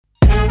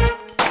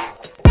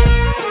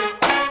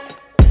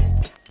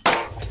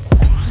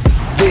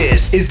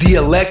This is the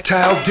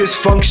Electile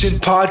Dysfunction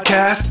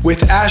Podcast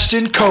with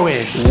Ashton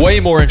Cohen. Way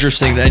more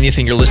interesting than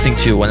anything you're listening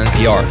to on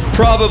NPR.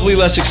 Probably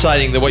less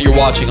exciting than what you're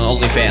watching on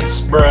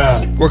OnlyFans.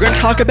 Bruh. We're going to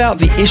talk about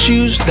the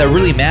issues that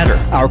really matter.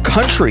 Our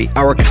country,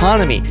 our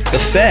economy, the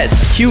Fed,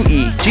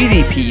 QE,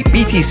 GDP,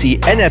 BTC,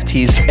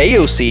 NFTs,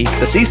 AOC,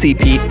 the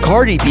CCP,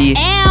 Cardi B,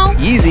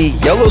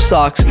 Yeezy, Yellow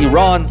Socks,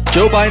 Iran,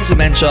 Joe Biden's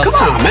dementia. Come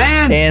on,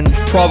 man. And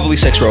probably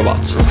sex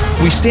robots.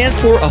 We stand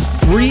for a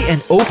free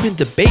and open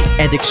debate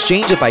and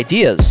exchange of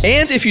ideas.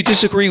 And if you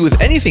disagree with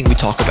anything we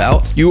talk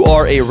about, you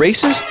are a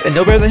racist and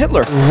no better than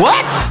Hitler.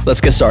 What? Let's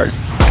get started.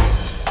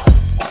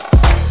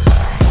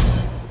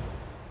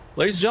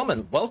 Ladies and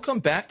gentlemen, welcome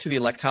back to the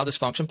Electile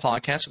Dysfunction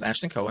Podcast with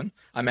Ashton Cohen.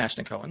 I'm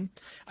Ashton Cohen.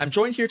 I'm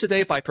joined here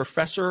today by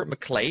Professor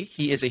McClay.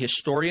 He is a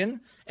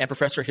historian and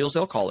professor at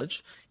Hillsdale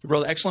College. He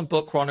wrote an excellent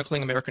book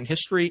chronicling American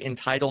history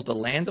entitled The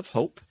Land of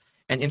Hope,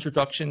 an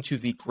introduction to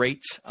the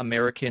great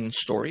American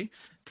story.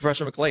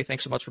 Professor McClay,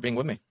 thanks so much for being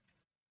with me.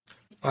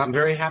 I'm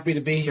very happy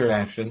to be here,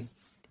 Ashton.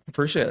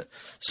 Appreciate it.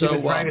 So,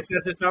 we've been trying to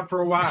set this up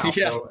for a while,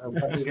 yeah. so I'm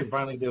glad we can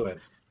finally do it.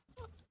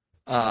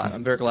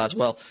 I'm very glad as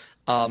well.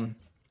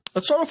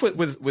 Let's start off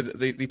with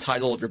the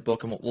title of your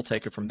book, and we'll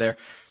take it from there.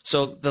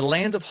 So, The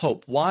Land of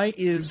Hope. Why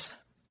is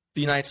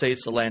the United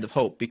States the land of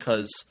hope?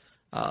 Because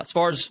as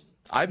far as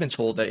I've been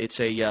told, that it's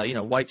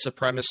a white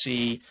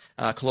supremacy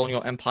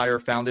colonial empire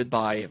founded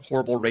by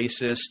horrible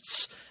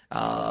racists,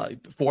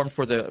 formed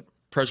for the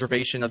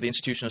preservation of the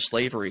institution of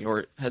slavery.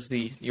 Or has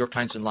the New York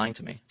Times been lying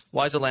to me?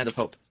 Why is it the land of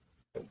hope?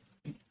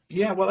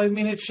 Yeah, well, I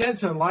mean, it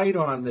sheds a light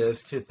on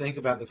this to think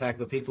about the fact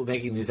that people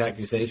making these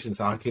accusations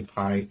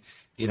occupy,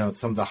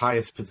 some of the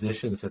highest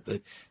positions at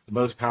the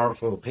most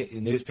powerful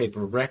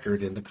newspaper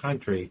record in the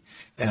country.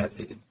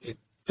 It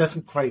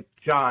doesn't quite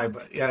jibe.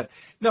 But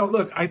no,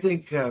 look, I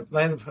think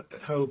Land of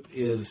Hope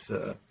is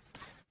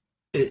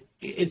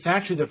it's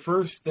actually the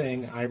first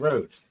thing I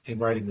wrote in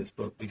writing this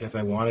book, because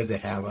I wanted to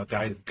have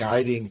a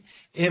guiding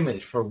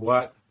image for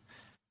what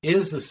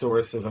is the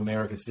source of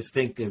America's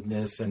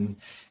distinctiveness and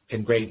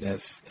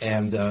greatness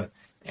and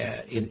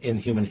in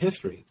human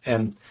history.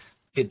 And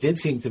it did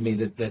seem to me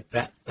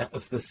that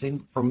was the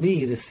thing for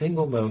me, the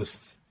single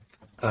most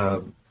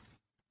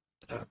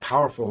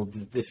powerful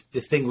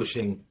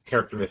distinguishing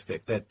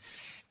characteristic, that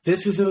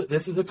this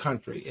is a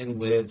country in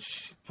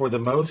which, for the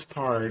most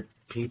part,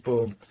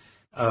 people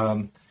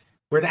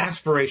we're an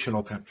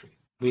aspirational country.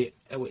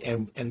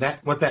 And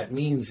that what that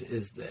means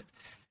is that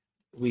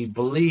we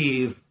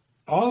believe,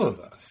 all of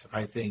us,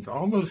 I think,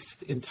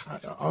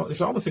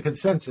 there's almost a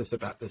consensus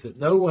about this, that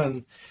no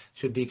one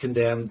should be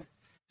condemned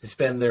to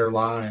spend their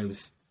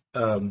lives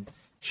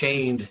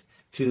chained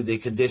to the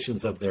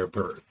conditions of their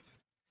birth.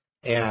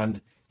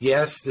 And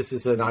yes, this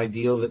is an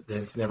ideal that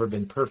has never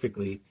been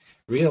perfectly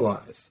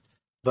realized,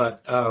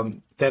 but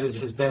that it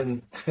has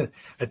been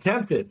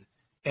attempted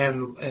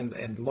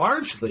and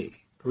largely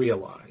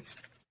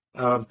realized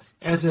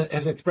as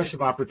an expression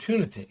of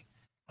opportunity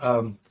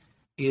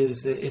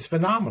is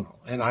phenomenal.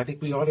 And I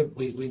think we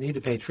need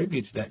to pay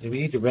tribute to that. And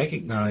we need to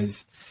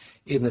recognize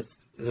in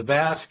the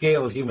vast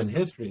scale of human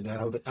history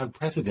how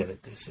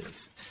unprecedented this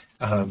is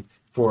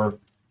for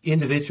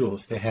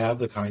individuals to have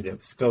the kind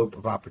of scope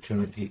of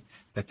opportunity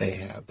that they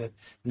have, that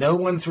no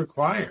one's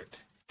required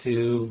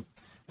to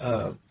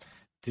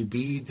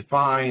be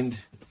defined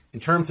in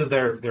terms of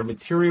their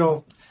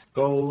material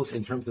goals,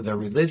 in terms of their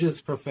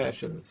religious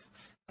professions,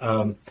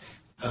 in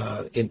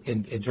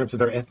terms of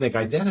their ethnic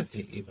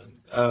identity,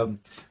 even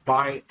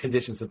by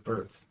conditions of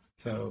birth.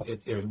 So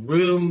there's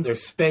room,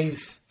 there's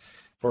space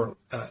for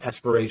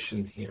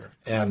aspiration here,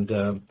 and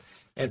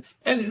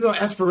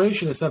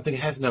aspiration is something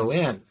that has no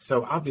end.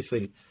 So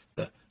obviously,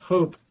 the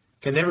hope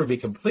can never be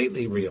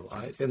completely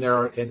realized, and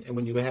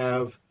when you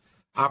have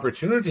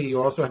opportunity,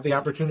 you also have the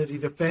opportunity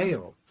to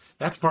fail.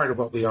 That's part of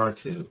what we are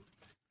too.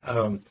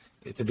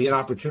 To be an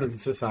opportunity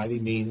society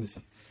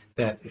means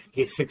that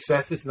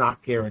success is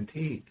not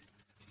guaranteed.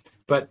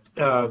 But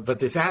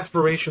this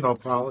aspirational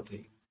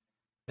quality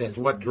is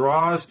what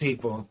draws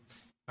people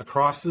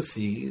across the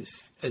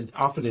seas, and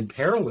often in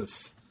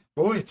perilous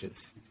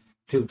voyages,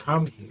 to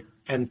come here,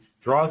 and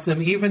draws them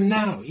even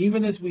now,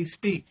 even as we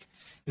speak.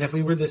 And if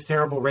we were this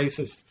terrible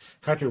racist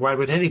country, why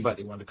would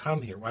anybody want to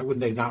come here? Why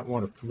wouldn't they not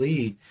want to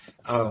flee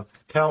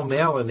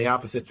pell-mell in the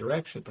opposite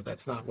direction? But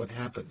that's not what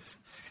happens.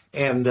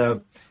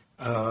 And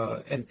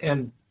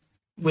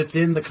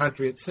within the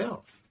country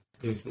itself,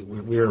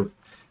 we're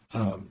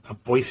a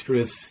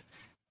boisterous,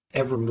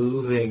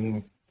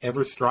 ever-moving,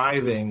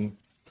 ever-striving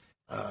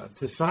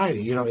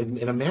society.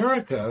 In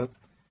America,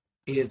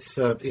 it's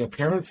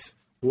parents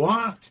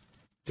want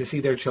to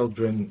see their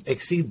children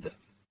exceed them.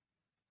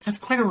 That's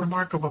quite a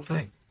remarkable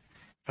thing.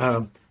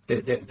 That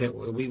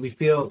we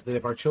feel that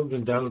if our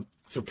children don't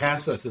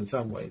surpass us in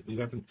some ways, we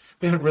haven't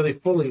really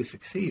fully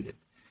succeeded.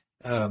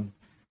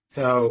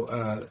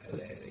 So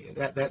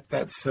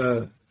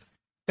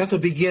that's a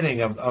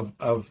beginning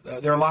of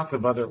there are lots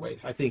of other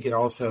ways. I think it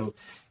also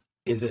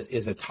is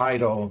a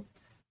title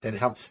that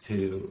helps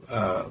to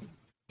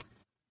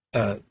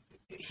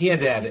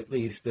hint at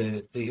least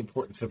the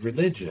importance of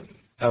religion,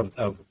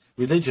 of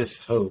religious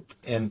hope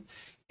in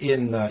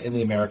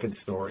the American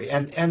story,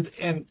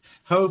 and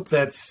hope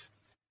that's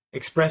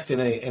expressed in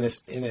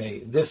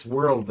a this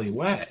worldly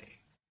way,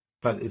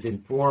 but is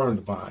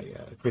informed by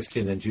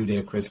Christian and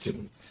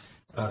Judeo-Christian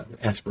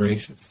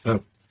aspirations.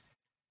 So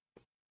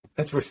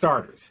that's for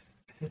starters.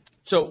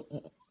 So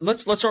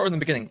let's start from the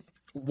beginning.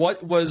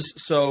 What was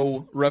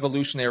so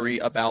revolutionary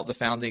about the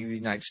founding of the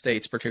United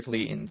States,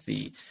 particularly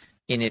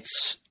in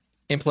its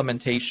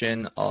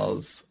implementation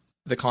of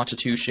the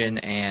Constitution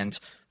and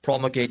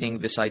promulgating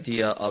this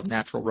idea of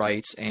natural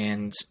rights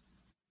and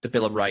the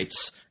Bill of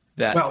Rights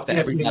that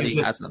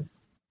everybody has them?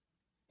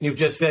 You've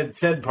just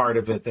said part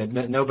of it,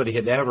 that nobody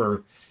had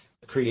ever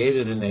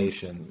created a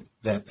nation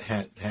that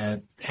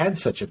had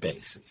such a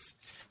basis,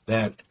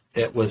 that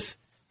was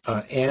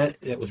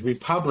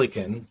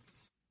Republican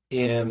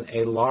in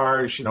a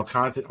large,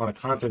 on a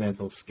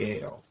continental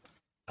scale.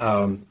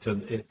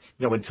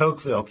 When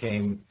Tocqueville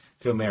came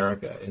to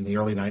America in the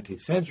early 19th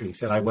century, he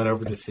said, "I went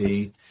over to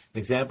see an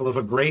example of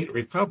a great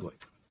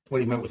republic." What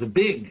he meant was a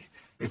big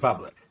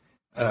republic,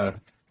 a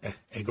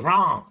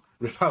grand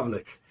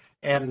republic,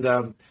 and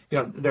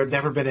there'd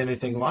never been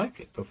anything like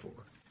it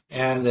before,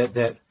 and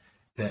that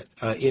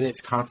in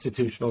its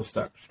constitutional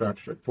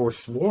structure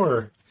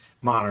forswore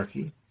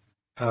monarchy.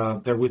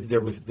 There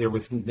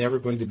was never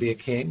going to be a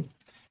king.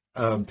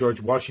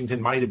 George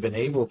Washington might have been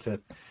able to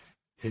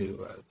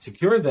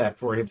secure that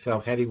for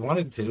himself had he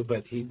wanted to,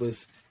 but he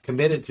was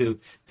committed to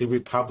the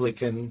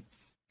Republican,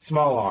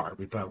 small r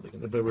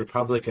Republican, the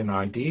Republican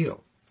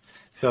ideal.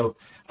 So,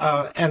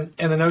 and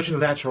the notion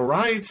of natural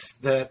rights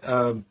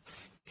that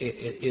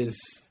is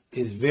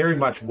very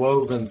much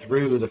woven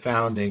through the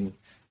founding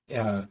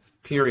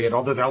period.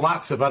 Although there are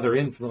lots of other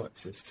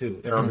influences too.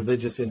 There are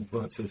religious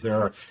influences. There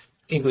are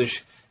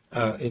English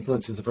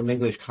influences from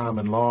English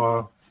common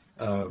law.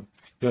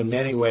 In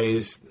many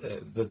ways,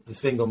 the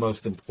single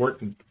most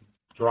important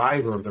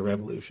driver of the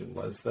revolution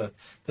was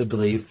the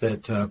belief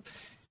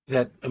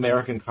that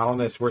American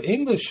colonists were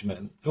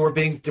Englishmen who were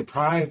being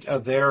deprived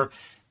of their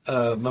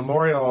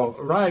memorial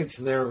rights,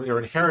 their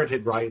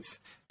inherited rights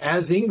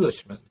as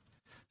Englishmen.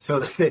 So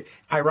that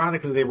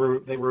ironically, they were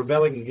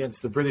rebelling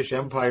against the British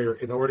Empire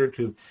in order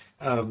to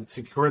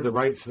secure the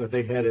rights that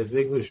they had as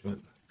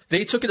Englishmen.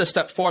 They took it a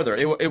step farther.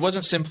 It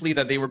wasn't simply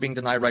that they were being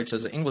denied rights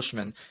as an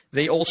Englishman.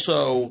 They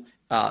also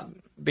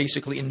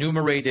basically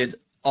enumerated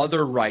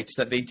other rights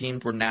that they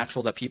deemed were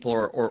natural that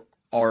people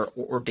are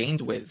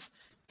ordained with.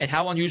 And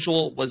how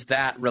unusual was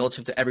that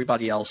relative to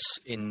everybody else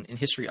in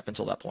history up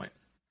until that point?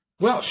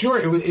 Well, sure,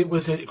 it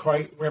was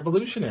quite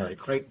revolutionary,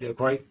 quite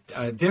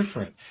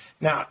different.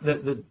 Now,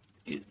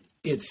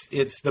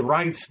 it's the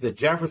rights that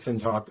Jefferson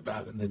talked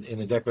about in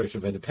the Declaration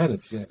of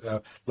Independence,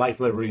 life,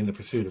 liberty, and the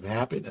pursuit of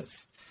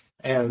happiness.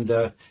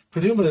 And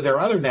presumably there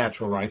are other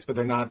natural rights, but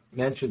they're not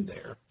mentioned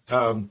there.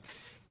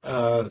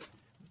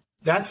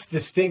 That's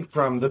distinct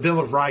from the Bill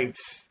of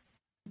Rights,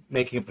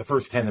 making up the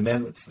first 10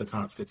 amendments to the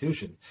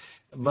Constitution,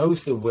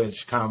 most of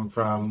which come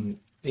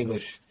from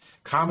English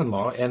common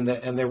law. And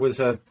there was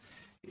a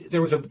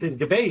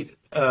debate.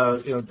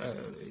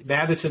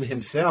 Madison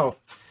himself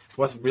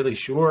wasn't really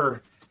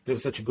sure it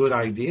was such a good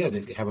idea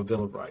to have a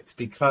Bill of Rights,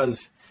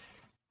 because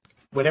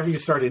whenever you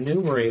start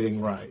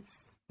enumerating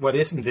rights, what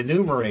isn't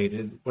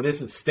enumerated, what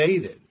isn't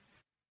stated,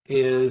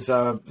 is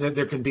that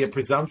there can be a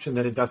presumption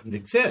that it doesn't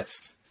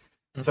exist.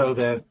 Mm-hmm. So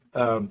that,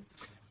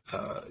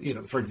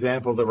 for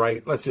example,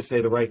 let's just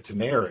say the right to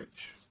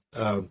marriage.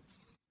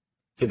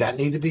 Did that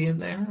need to be in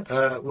there?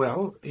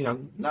 No,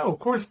 of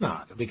course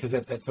not, because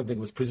that something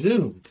was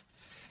presumed.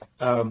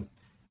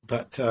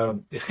 But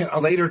a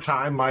later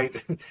time might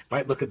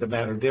look at the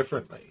matter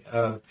differently.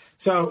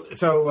 So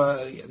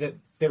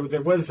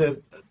there was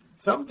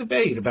some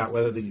debate about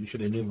whether you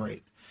should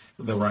enumerate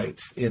the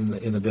rights in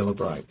the Bill of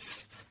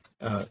Rights.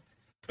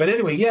 But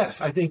anyway, yes,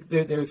 I think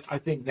I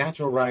think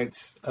natural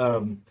rights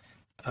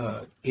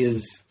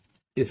is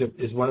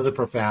one of the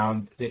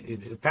profound,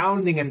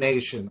 founding a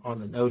nation on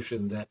the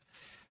notion that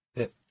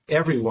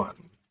everyone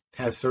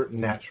has certain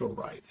natural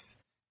rights,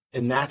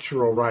 and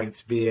natural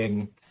rights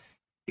being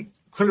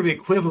could be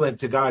equivalent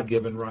to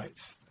God-given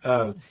rights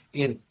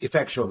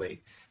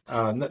effectually.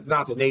 Not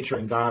that nature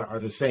and God are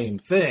the same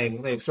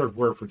thing. They sort of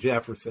were for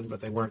Jefferson,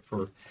 but they weren't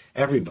for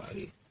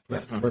everybody.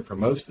 Weren't for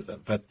most of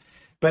them.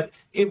 But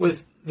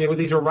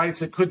these were rights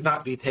that could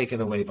not be taken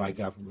away by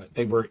government.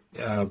 They were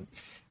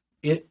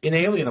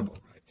inalienable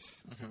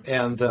rights,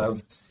 and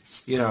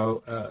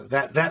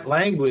that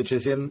language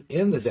is in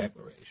the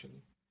Declaration.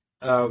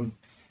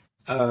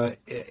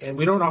 And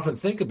we don't often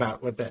think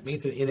about what that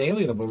means.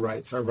 Inalienable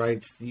rights are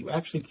rights you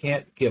actually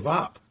can't give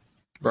up.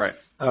 Right.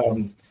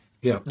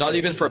 Not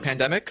even for a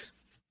pandemic?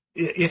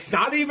 It's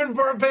not even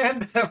for a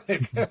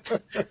pandemic.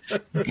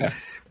 Okay.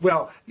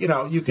 Well,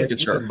 you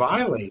can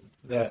violate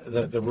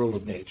the rule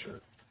of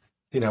nature.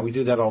 We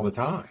do that all the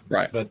time.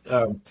 Right. But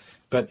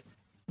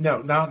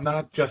no,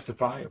 not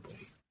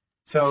justifiably.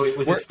 So it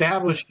was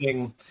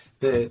establishing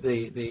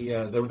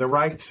the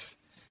rights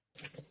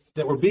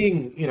that were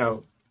being,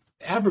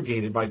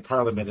 abrogated by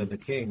Parliament and the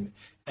King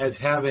as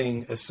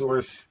having a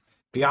source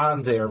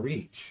beyond their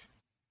reach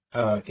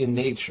in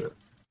nature.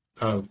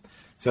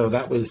 So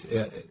that was,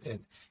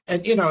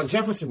 and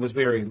Jefferson was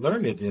very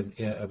learned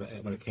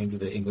when it came to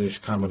the English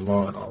common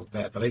law and all of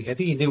that. But I think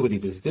he knew what he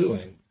was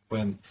doing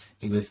when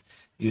he was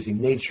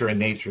using nature and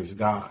nature's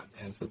God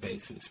as the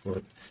basis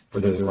for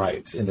those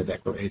rights in the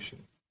Declaration.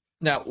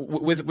 Now,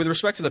 with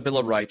respect to the Bill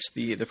of Rights,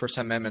 the first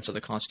 10 amendments of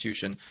the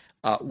Constitution,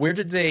 where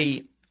did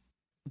they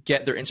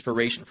get their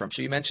inspiration from?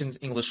 So you mentioned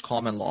English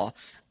common law.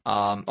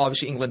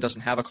 Obviously, England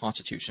doesn't have a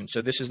constitution,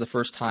 so this is the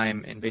first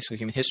time in basically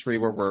human history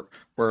where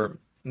we're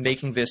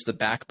making this the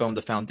backbone,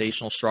 the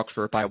foundational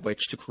structure by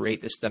which to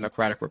create this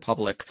democratic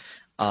republic,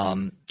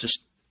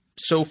 just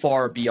so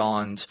far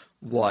beyond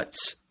what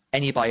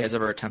anybody has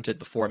ever attempted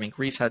before. I mean,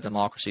 Greece had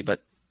democracy,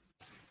 but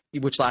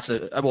which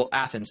lasted, well,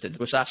 Athens did,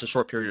 which lasted a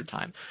short period of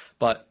time.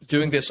 But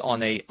doing this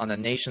on a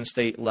nation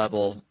state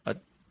level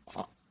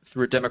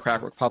through a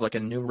democratic republic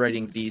and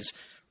enumerating these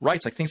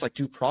rights, like things like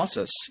due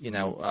process,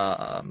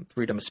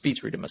 freedom of speech,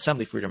 freedom of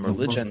assembly, freedom of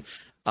religion,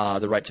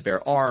 the right to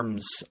bear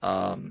arms,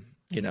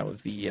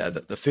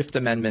 the Fifth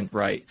Amendment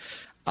right.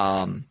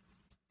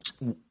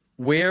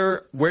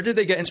 Where did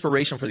they get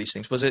inspiration for these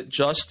things? Was it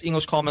just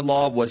English common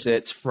law? Was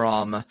it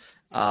from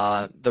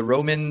the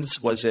Romans?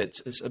 Was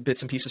it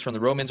bits and pieces from the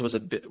Romans?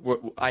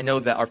 I know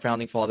that our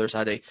founding fathers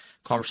had a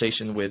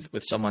conversation with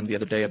someone the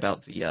other day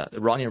about the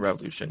Iranian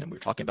Revolution, and we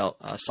were talking about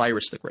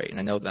Cyrus the Great. And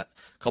I know that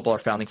a couple of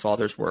our founding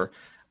fathers were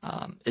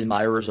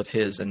admirers of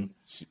his, and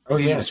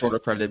he's sort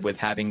of credited with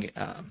having,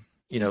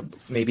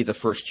 maybe the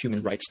first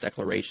human rights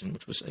declaration,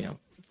 which was,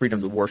 freedom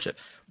to worship.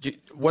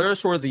 What are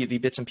sort of the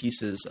bits and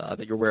pieces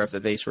that you're aware of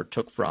that they sort of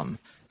took from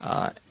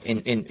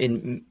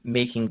in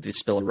making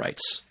this Bill of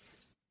Rights?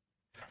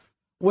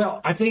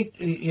 Well, I think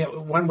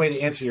one way to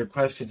answer your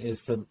question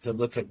is to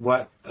look at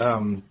what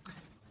how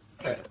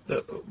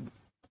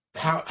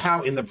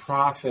in the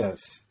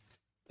process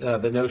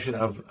the notion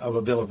of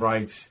a Bill of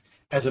Rights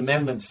as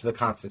amendments to the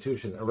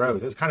Constitution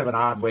arose. It's kind of an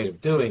odd way of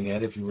doing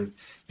it. If you were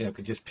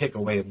could just pick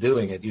a way of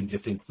doing it, you'd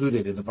just include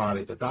it in the body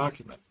of the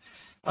document.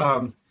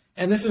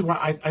 And this is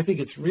why I think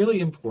it's really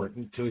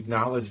important to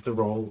acknowledge the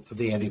role of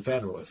the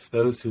Anti-Federalists,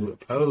 those who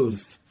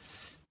opposed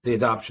the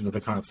adoption of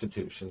the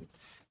Constitution.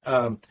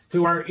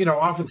 Who are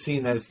often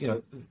seen as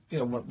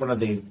one of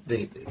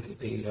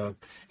the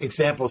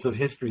examples of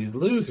history's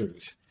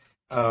losers,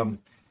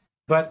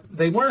 but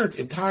they weren't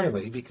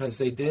entirely, because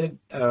they did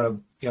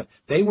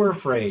they were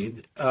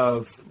afraid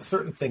of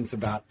certain things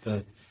about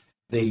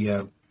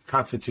the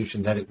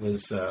Constitution, that it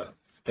was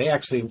they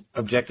actually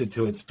objected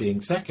to its being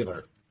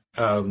secular.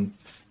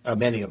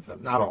 Many of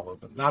them, not all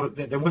of them.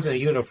 There wasn't a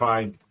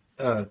unified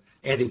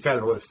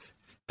Anti-Federalist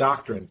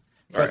doctrine.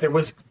 But there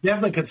was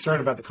definitely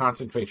concern about the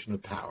concentration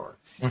of power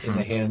in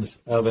the hands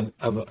of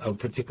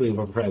particularly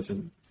of a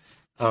president.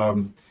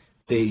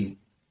 The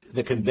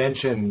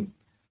convention,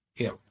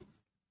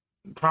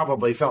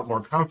 probably felt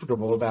more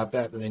comfortable about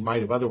that than they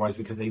might have otherwise,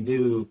 because they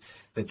knew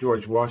that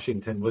George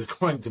Washington was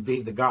going to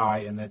be the guy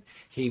and that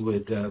he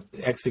would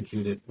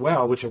execute it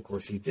well, which of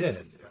course he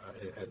did,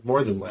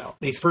 more than well.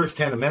 These first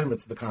 10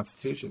 amendments of the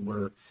Constitution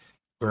were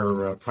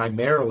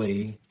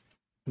primarily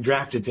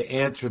drafted to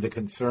answer the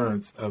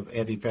concerns of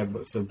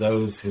Anti-Federalists, of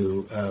those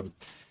who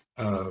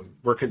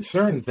were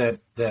concerned that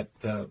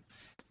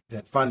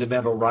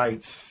fundamental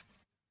rights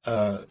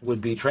would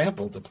be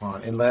trampled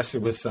upon unless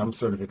there was some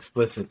sort of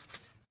explicit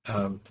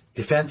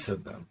defense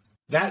of them.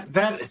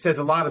 That says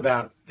a lot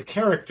about the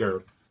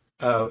character.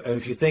 And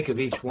if you think of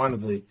each one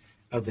of the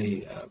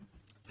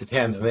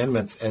 10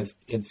 amendments as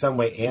in some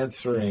way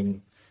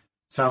answering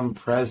some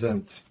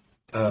present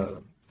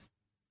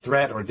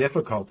threat or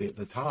difficulty at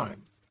the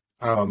time.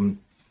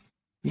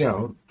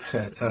 You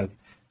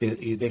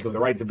think of the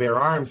right to bear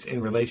arms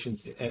in relation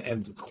to,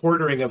 and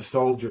quartering of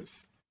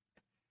soldiers.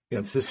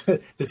 This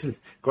is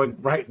going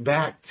right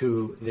back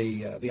to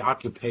the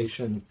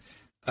occupation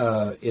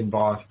in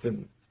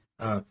Boston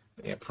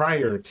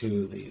prior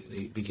to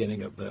the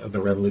beginning of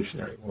the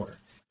Revolutionary War.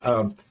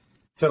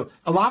 So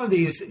a lot of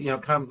these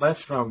come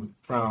less from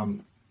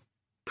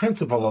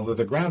principle, although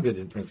they're grounded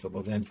in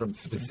principle, than from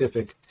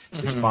specific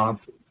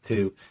response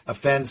to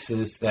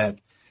offenses that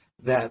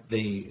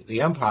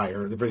the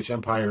empire, the British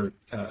Empire,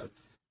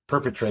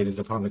 perpetrated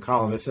upon the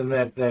colonists, and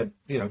that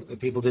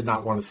people did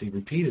not want to see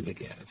repeated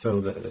again.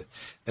 So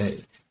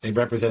they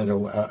represented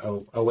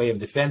a way of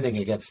defending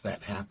against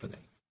that happening.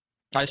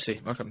 I see.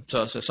 Okay,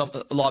 so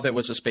a lot of it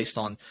was just based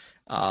on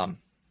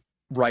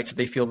rights that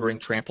they feel were being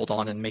trampled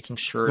on, and making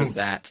sure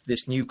that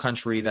this new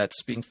country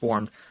that's being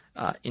formed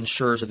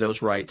ensures that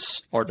those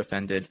rights are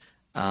defended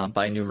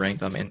by enumerating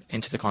them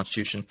into the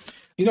Constitution.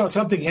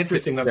 Something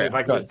interesting that if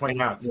I could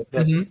point out,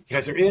 that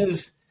because there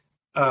is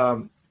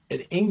an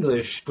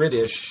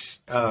English-British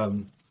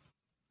sort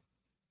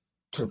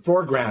of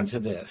foreground to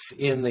this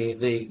in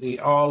the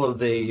all of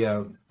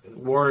the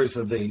wars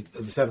of the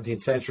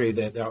 17th century,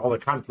 that all the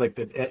conflict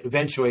that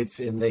eventuates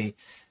in the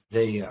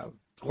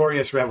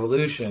Glorious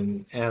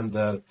Revolution and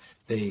the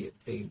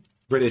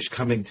British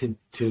coming to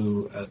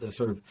the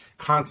sort of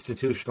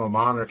constitutional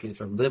monarchy,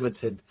 sort of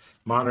limited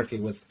monarchy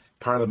with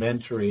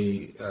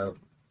parliamentary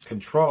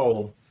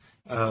control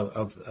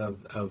of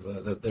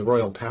the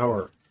royal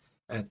power.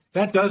 And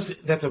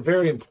that's a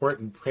very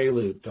important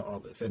prelude to all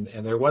this. And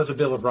there was a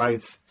Bill of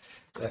Rights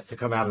to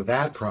come out of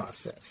that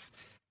process.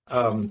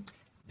 The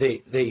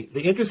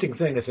interesting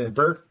thing is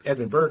that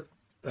Edmund Burke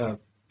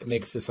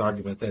makes this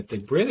argument that the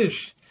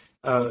British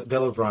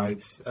Bill of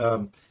Rights,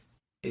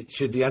 it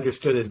should be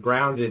understood as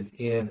grounded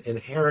in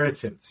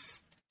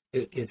inheritance.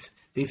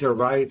 These are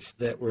rights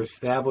that were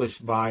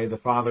established by the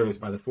fathers,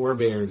 by the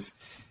forebears,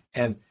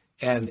 and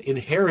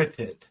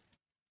inherited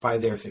by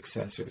their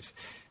successors.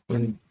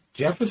 When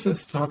Jefferson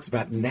talks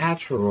about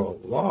natural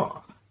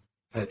law,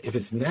 if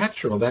it's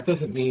natural, that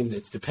doesn't mean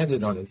it's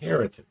dependent on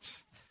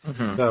inheritance.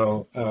 Mm-hmm.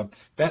 So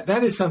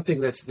that is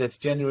something that's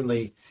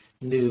genuinely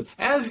new,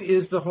 as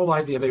is the whole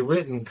idea of a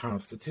written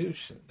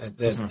constitution.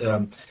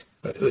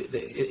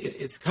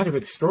 It's kind of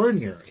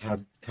extraordinary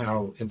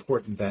how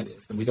important that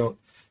is, and we don't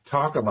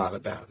talk a lot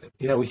about it.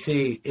 You know, we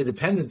see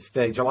Independence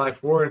Day, July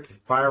 4th,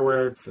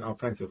 fireworks, and all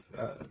kinds of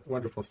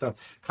wonderful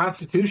stuff.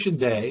 Constitution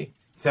Day,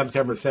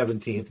 September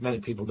 17th. Many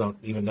people don't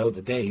even know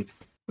the date.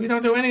 We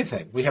don't do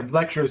anything. We have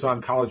lectures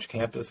on college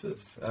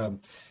campuses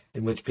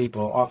in which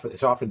people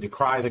often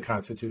decry the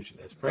Constitution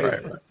as praise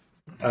it.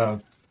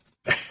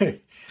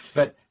 Right.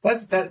 But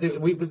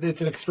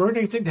it's an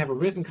extraordinary thing to have a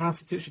written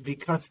Constitution,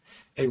 because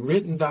a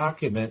written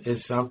document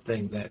is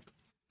something that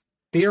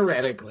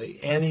theoretically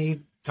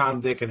any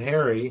Tom, Dick, and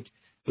Harry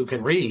who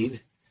can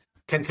read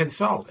can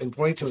consult and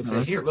point to and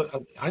say, "Here, look,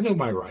 I know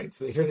my rights.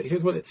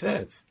 Here's what it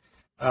says."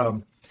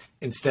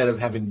 Instead of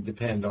having to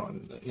depend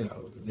on,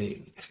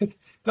 the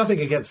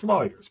nothing against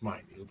lawyers,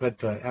 mind you, but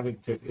having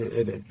to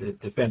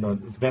depend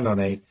on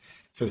a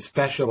sort of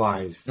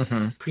specialized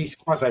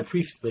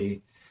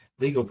quasi-priestly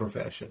legal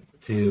profession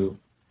to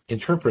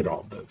interpret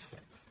all of those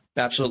things.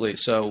 Absolutely.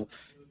 So,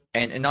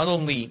 and not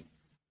only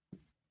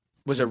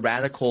was it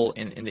radical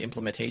in the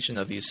implementation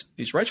of these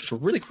rights, which were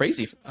really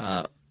crazy.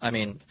 I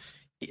mean,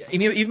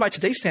 even by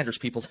today's standards,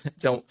 people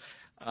don't.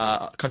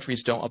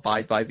 Countries don't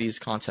abide by these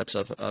concepts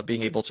of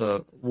being able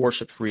to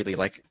worship freely.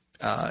 Like,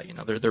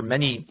 there are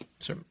many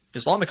sort of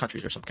Islamic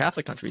countries, or some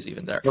Catholic countries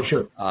even there. Oh,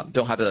 sure.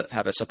 Don't have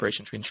a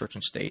separation between church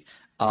and state.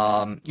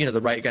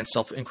 The right against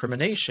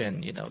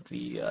self-incrimination.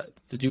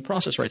 The due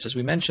process rights, as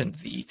we mentioned,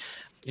 the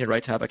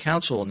right to have a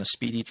counsel and a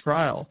speedy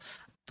trial,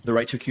 the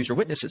right to accuse your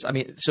witnesses. I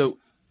mean, so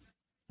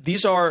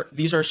these are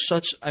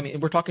such. I mean,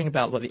 we're talking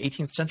about the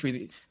 18th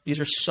century. These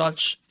are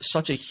such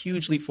a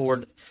huge leap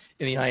forward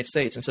in the United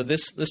States. And so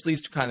this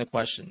leads to kind of the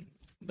question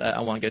that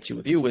I want to get to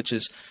with you, which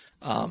is,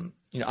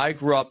 I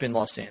grew up in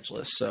Los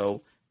Angeles,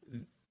 so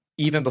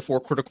even before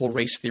critical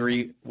race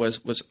theory was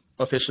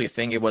officially a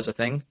thing, it was a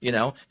thing. They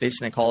just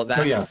didn't call it that.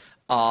 Oh, yeah.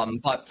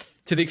 But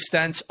to the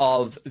extent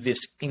of this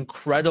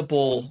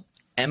incredible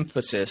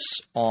emphasis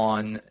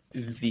on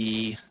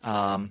the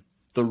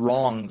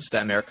wrongs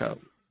that America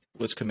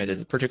was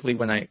committed, particularly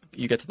when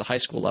you get to the high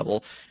school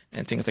level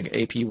and things like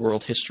AP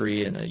World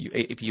History and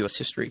AP U.S.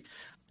 History,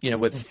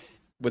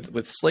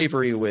 with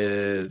slavery,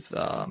 with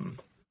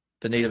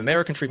the Native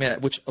American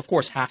treatment, which of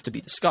course have to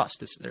be discussed.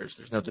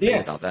 There's no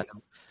debate about that.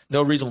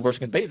 No reasonable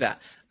person can debate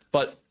that.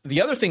 But the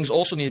other things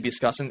also need to be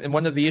discussed. And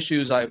one of the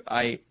issues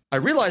I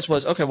realized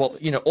was, okay, well,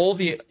 all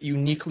the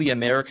uniquely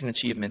American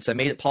achievements that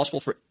made it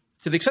possible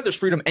to the extent there's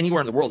freedom anywhere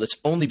in the world, it's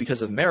only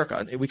because of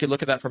America. We could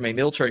look at that from a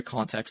military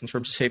context in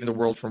terms of saving the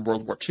world from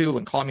World War II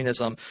and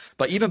communism.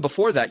 But even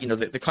before that,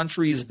 the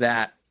countries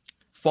that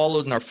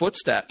followed in our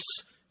footsteps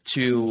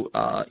to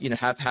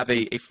have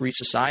a free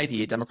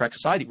society, a democratic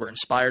society, were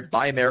inspired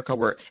by America,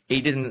 were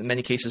aided in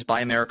many cases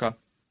by America.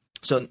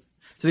 So to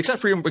the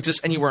extent freedom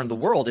exists anywhere in the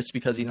world, it's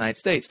because of the United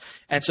States.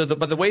 And so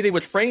but the way they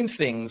would frame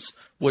things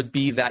would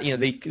be that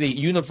they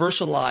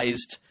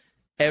universalized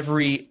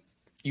every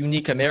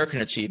unique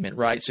American achievement,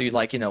 right? So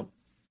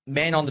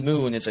man on the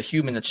moon is a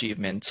human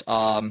achievement.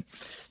 To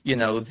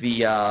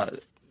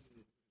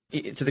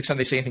the extent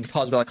they say anything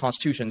positive about the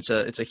Constitution,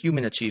 it's a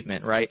human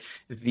achievement, right?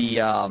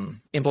 The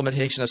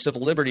implementation of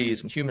civil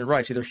liberties and human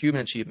rights, they're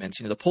human achievements.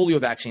 The polio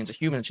vaccine is a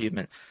human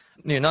achievement.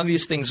 None of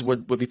these things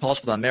would be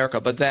possible in America.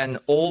 But then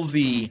all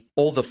the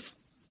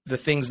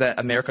things that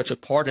America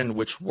took part in,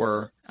 which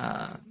were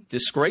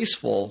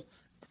disgraceful,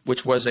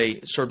 which was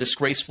a sort of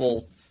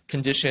disgraceful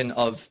condition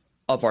of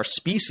our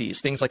species,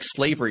 things like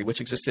slavery,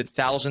 which existed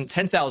 10,000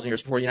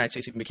 years before the United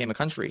States even became a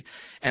country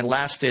and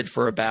lasted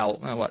for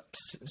about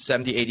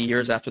 70, 80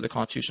 years after the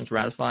Constitution was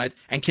ratified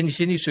and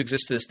continues to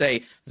exist to this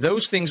day.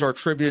 Those things are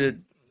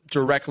attributed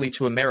directly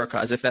to America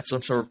as if that's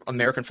some sort of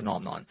American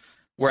phenomenon,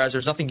 whereas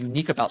there's nothing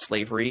unique about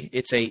slavery.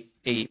 It's a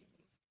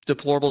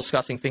deplorable,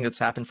 disgusting thing that's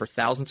happened for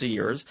thousands of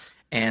years,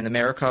 and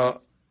America,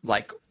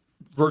 like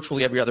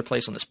virtually every other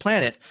place on this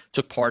planet,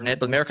 took part in it,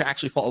 but America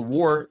actually fought a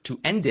war to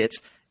end it.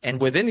 And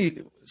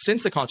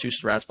since the Constitution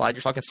was ratified,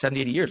 you're talking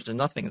 70, 80 years. There's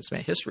nothing in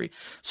Spanish history.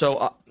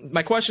 So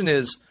my question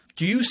is,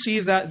 do you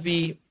see that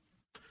the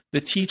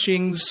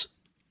teachings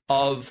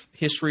of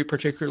history,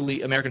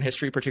 particularly American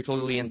history,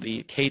 particularly in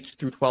the K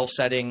through 12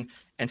 setting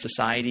and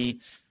society,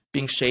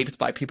 being shaped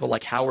by people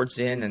like Howard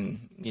Zinn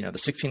and the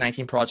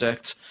 1619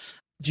 Project.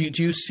 Do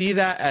you see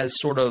that as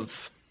sort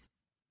of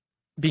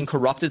being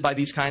corrupted by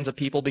these kinds of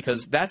people?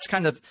 Because that's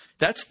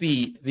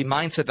the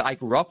mindset that I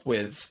grew up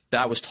with,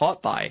 that I was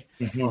taught by,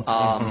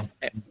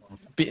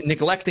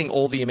 neglecting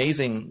all the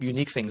amazing,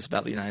 unique things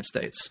about the United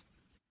States.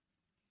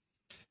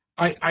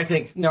 I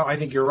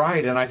think you're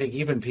right, and I think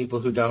even people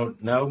who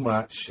don't know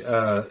much,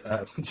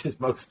 which is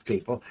most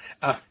people,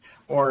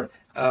 or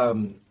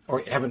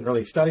haven't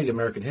really studied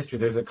American history,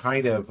 there's a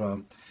kind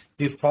of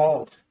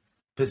default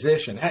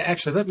position.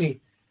 Actually, let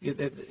me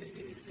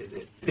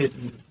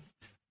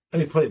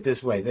put it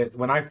this way: that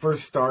when I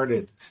first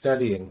started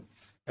studying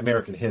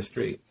American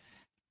history,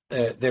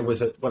 there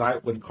was what I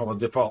would call a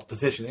default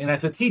position, and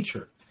as a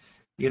teacher,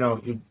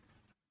 you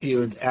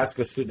would ask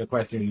a student a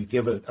question, you'd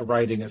give a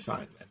writing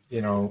assignment.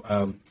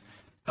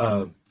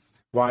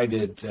 Why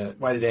did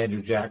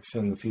Andrew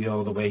Jackson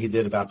feel the way he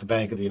did about the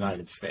Bank of the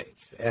United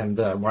States? And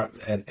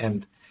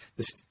the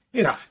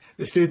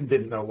student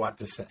didn't know what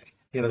to say.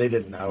 They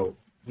didn't know.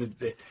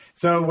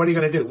 So what are you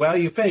going to do? Well,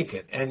 you fake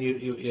it, and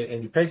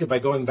you fake it by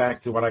going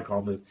back to what I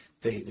call the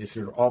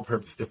sort of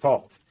all-purpose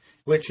default,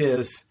 which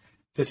is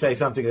to say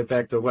something to the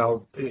effect of,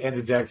 well,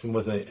 Andrew Jackson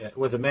was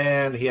a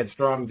man. He had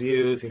strong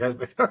views. He had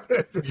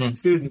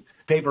student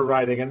paper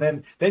writing, and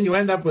then you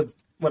end up with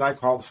what I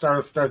call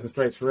stars and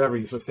stripes forever.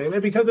 You sort of say,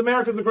 well, because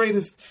America's the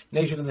greatest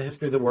nation in the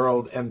history of the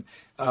world, and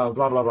blah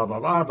blah blah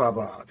blah blah blah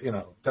blah.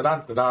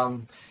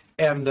 Da-dum.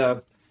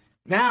 And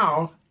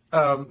now,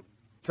 some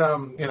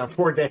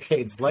 4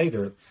 decades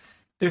later,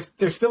 there's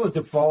still a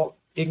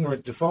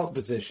ignorant default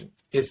position.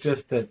 It's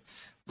just that,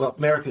 well,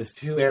 America's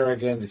too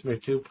arrogant, it's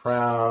too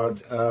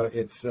proud.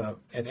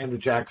 And Andrew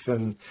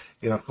Jackson,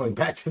 going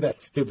back to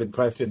that stupid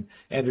question,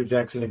 Andrew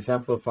Jackson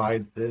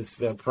exemplified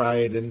this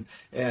pride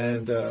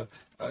and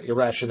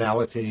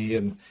irrationality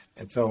and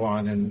so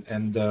on. And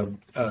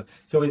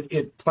so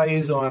it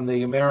plays on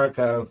the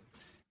America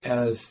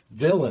as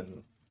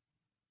villain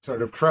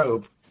sort of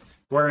trope,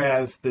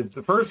 whereas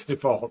the first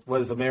default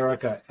was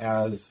America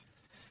as,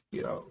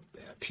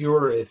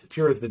 pure as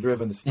the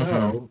driven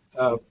snow.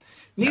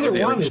 Neither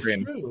one is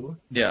true.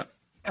 Yeah.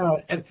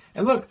 And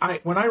look,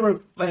 when I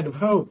wrote Land of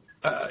Hope,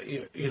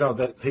 I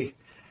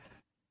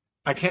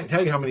can't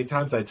tell you how many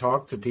times I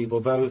talked to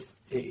people, both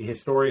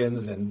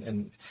historians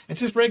and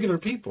just regular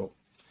people.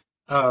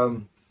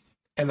 And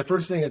the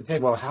first thing I'd say,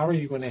 well, how are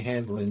you going to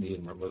handle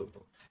Indian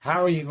removal?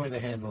 How are you going to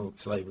handle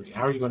slavery?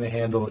 How are you going to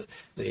handle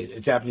the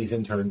Japanese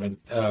internment?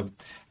 Those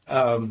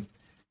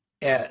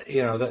are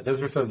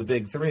sort of the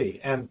big three.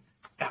 And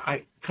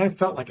I kind of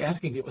felt like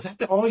asking people, is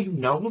that all you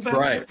know about?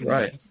 Right.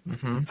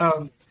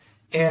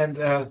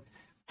 Mm-hmm.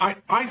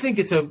 I think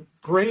it's a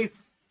great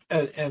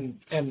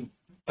and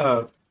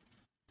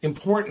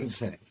important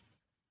thing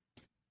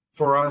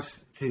for us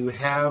to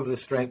have the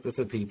strength as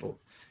a people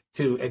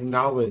to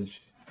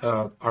acknowledge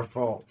our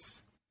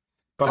faults.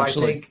 But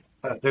Absolutely. I think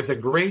there's a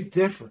great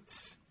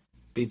difference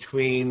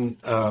between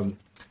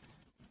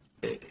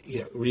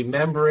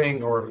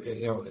remembering or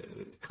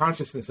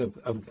consciousness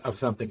of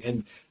something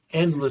and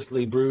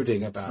endlessly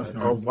brooding about it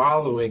or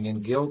wallowing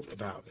in guilt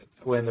about it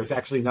when there's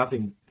actually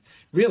nothing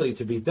really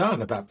to be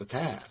done about the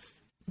past.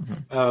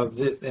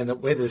 And the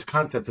way this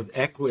concept of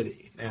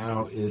equity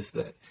now is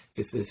that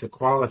it's this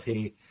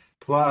equality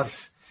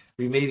plus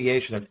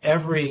remediation of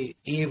every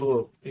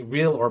evil,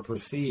 real or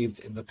perceived,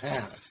 in the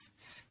past,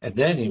 and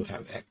then you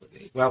have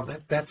equity. Well,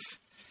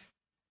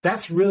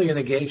 that's really a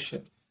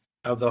negation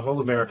of the whole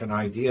American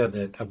idea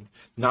of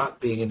not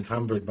being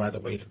encumbered by the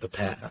weight of the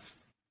past.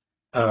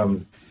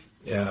 And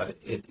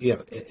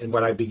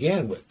what I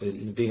began with,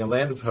 being a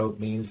land of hope,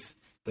 means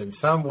that in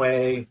some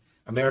way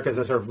America is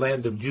a sort of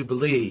land of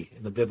jubilee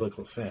in the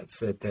biblical sense,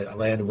 that a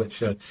land in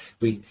which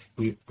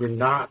we're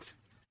not,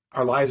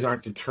 our lives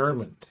aren't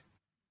determined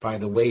by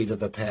the weight of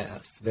the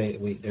past.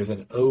 There's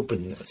an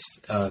openness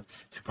to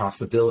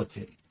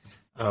possibility.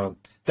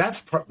 That's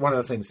one of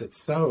the things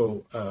that's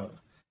so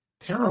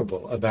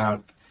terrible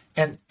about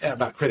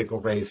critical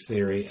race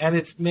theory and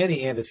its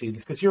many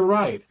antecedents. Because you're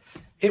right,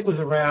 it was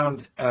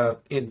around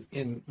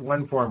in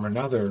one form or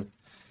another,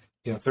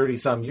 30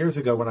 some years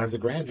ago when I was a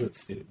graduate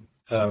student.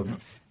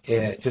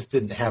 It just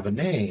didn't have a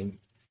name,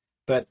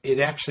 but it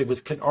actually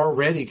was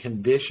already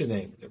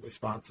conditioning the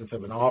responses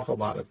of an awful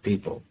lot of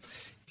people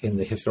in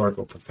the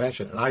historical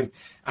profession. And I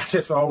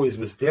just always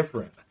was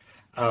different.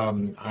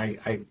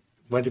 I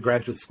went to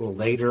graduate school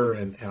later,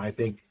 and I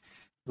think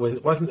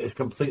wasn't as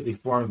completely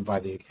formed by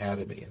the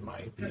academy in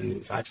my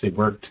views. I actually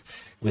worked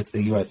with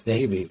the U.S.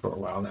 Navy for a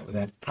while, and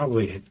that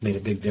probably had made a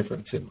big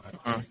difference in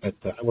my life. But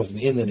I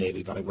wasn't in the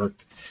Navy, but I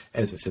worked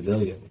as a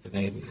civilian with the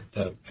Navy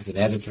as an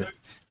editor.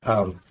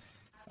 But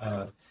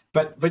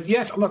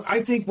yes, look,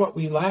 I think what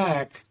we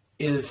lack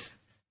is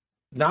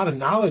not a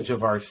knowledge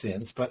of our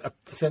sins, but a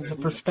sense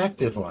of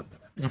perspective on them.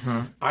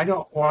 I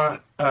don't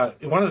want,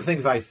 one of the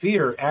things I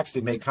fear actually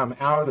may come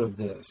out of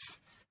this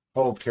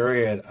whole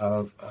period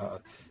of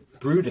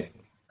brooding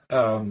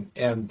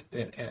and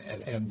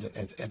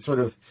sort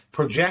of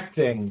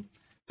projecting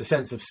the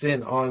sense of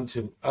sin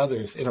onto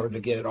others in order to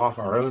get it off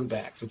our own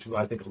backs, which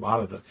I think a lot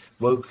of the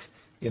woke,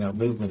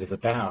 movement is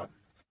about.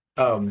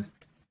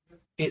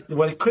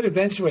 What it could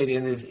eventuate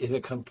in is a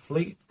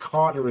complete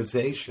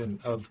cauterization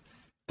of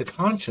the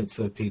conscience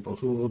of people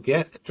who will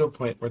get to a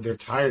point where they're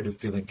tired of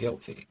feeling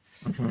guilty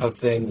of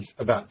things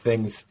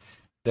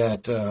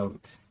that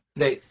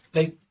they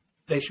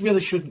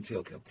really shouldn't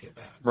feel guilty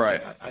about.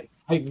 Right.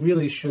 I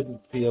really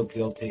shouldn't feel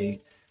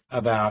guilty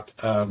about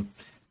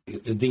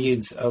the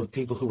deeds of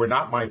people who were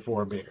not my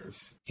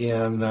forebears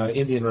in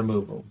Indian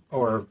removal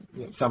or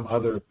some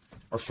other,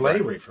 or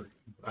slavery. For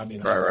my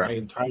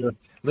entire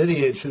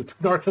lineage is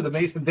north of the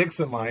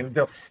Mason-Dixon line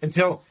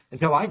until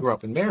I grew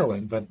up in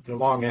Maryland, but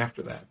long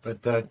after that.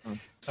 But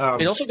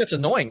it also gets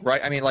annoying,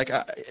 right? I mean,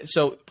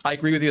 so I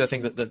agree with you. I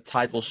think that the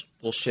tide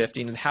will shift.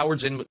 And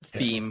Howard's in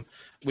theme,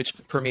 which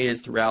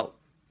permeated throughout,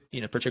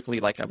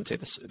 particularly I would say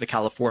the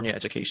California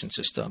education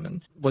system,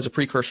 and was a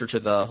precursor to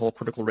the whole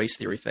critical race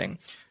theory thing.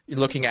 You're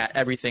looking at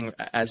everything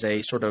as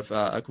a sort of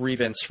a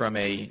grievance from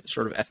a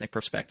sort of ethnic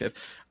perspective.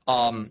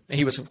 And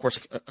he was, of course,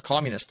 a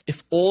communist.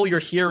 If all you're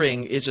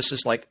hearing is just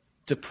this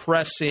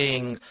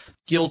depressing,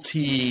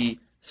 guilty,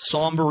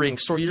 sombering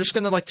story, you're just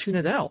gonna tune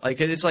it out.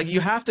 It's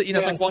you have to,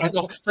 it's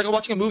like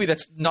watching a movie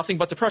that's nothing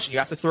but depression. You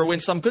have to throw in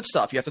some good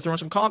stuff. You have to throw in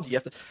some comedy. You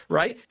have to,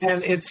 right?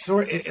 And it's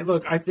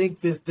look. I think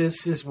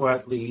this is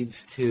what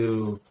leads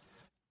to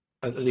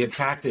the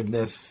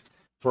attractiveness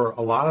for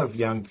a lot of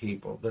young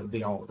people,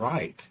 the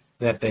alt-right,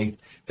 that they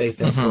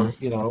think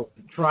are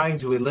trying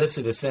to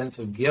elicit a sense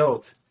of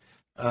guilt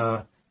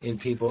in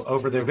people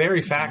over the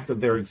very fact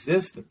of their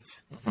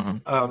existence.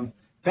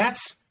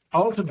 That's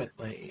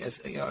ultimately,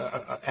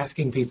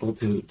 asking people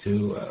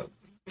to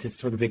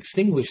sort of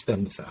extinguish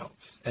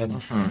themselves.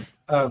 And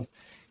I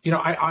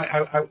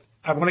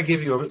want to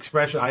give you an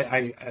expression.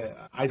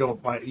 I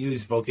don't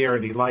use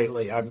vulgarity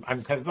lightly. I'm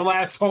kind of the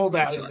last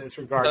holdout in this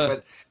regard,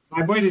 but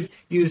I'm going to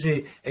use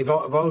a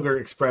vulgar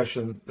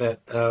expression that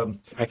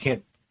I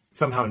can't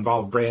somehow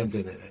involve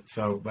Brandon in it.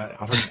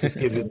 But I'll just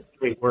give you the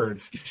straight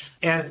words.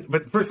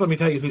 But first, let me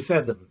tell you who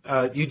said them.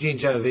 Eugene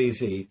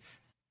Genovese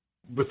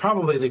was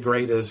probably the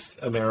greatest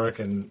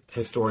American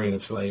historian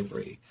of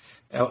slavery,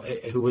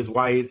 who was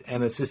white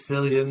and a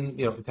Sicilian,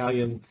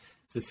 Italian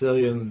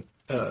Sicilian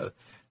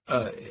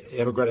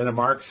immigrant and a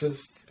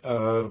Marxist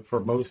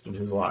for most of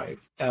his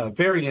life.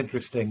 Very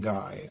interesting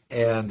guy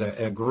and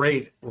a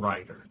great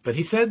writer. But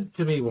he said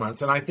to me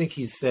once, and I think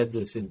he said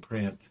this in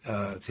print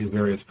to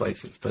various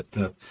places, but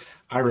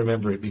I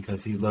remember it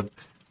because he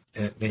looked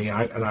at me.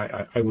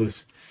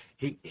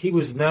 He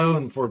was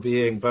known for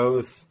being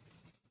both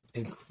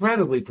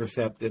incredibly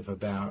perceptive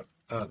about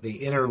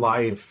the inner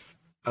life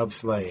of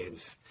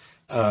slaves.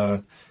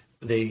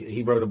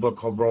 He wrote a book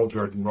called Roll,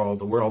 Jordan, Roll,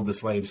 The World the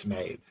Slaves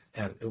Made,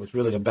 and it was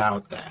really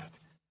about that.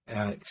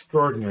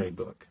 Extraordinary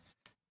book.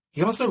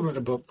 He also wrote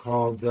a book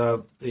called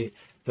The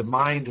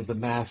Mind of the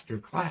Master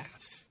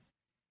Class.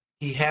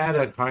 He had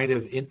a kind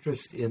of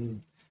interest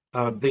in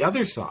the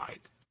other side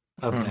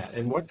of that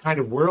and what kind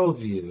of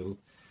worldview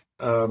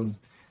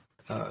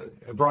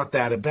brought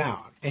that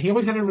about. And he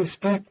always had a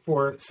respect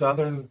for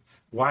Southern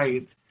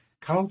white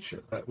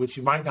culture, which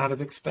you might not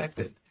have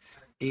expected,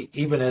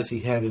 even as he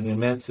had an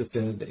immense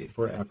affinity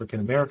for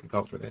African-American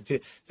culture.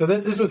 So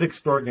this was an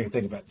extraordinary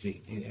thing about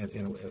Gene. He had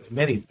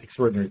many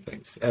extraordinary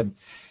things. But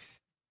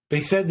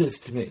he said this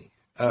to me.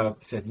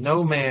 He said,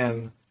 no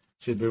man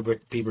should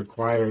be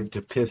required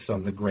to piss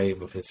on the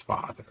grave of his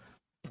father.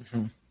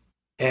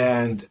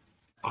 And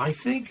I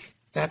think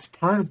that's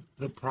part of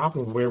the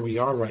problem where we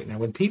are right now.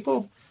 When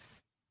people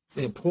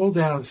pull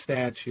down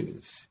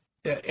statues,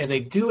 and they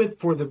do it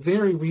for the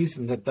very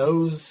reason that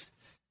those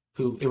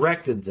who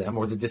erected them,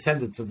 or the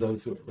descendants of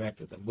those who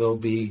erected them, will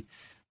be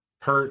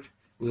hurt,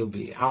 will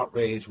be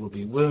outraged, will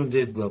be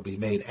wounded, will be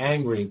made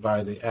angry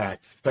by the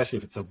act, especially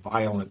if it's a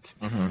violent,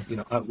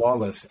 a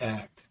lawless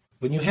act.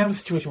 When you have a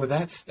situation where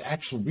that's the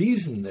actual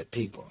reason that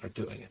people are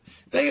doing it,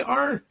 they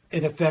are,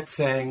 in effect,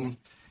 saying,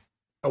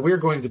 we're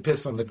going to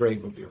piss on the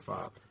grave of your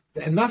father.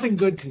 And nothing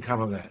good can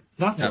come of that.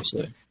 Nothing.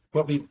 Absolutely.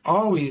 What we've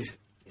always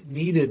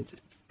needed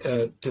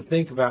to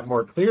think about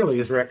more clearly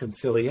is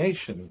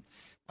reconciliation.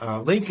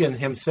 Lincoln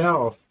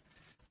himself,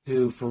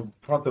 who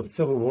fought the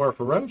Civil War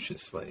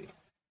ferociously,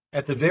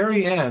 at the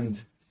very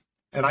end,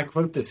 and I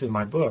quote this in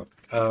my book,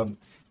 at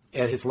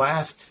his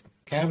last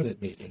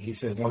cabinet meeting, he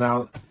said, well,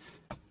 now,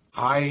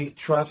 I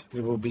trust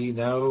there will be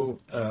no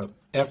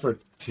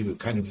effort to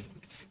kind of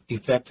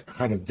effect a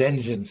kind of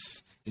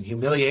vengeance and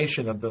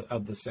humiliation of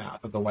the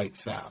South, of the white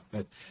South,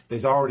 that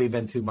there's already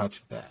been too much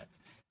of that.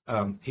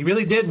 He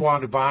really did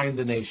want to bind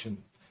the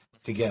nation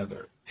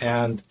together.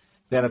 And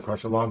then, of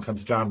course, along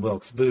comes John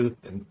Wilkes Booth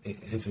and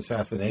his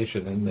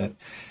assassination, and that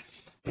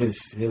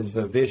his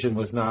vision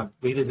was not,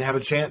 we didn't have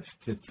a chance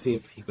to see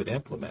if he could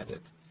implement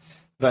it.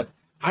 But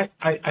I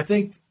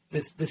think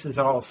this is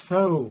all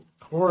so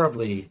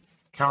horribly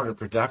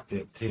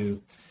counterproductive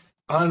to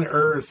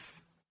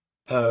unearth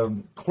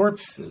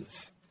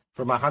corpses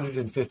from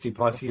 150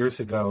 plus years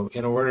ago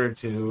in order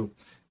to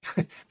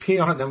pee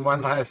on them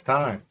one last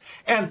time.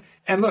 And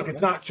look,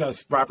 it's not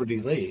just Robert E.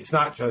 Lee. It's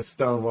not just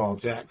Stonewall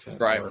Jackson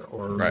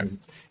or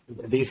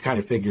these kind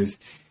of figures.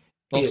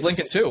 Well, it's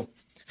Lincoln too.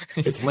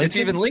 It's Lincoln. It's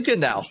even Lincoln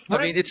now. I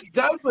mean, it's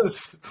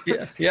Douglass.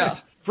 Yeah.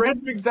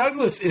 Frederick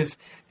Douglass is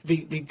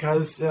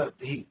because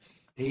he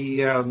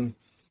and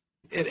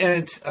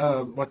it's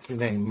what's her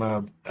name?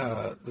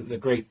 The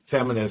great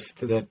feminist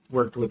that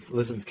worked with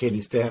Elizabeth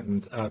Cady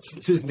Stanton,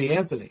 Susan B.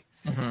 Anthony,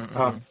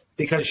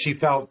 because she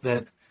felt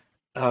that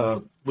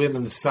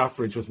women's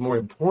suffrage was more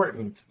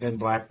important than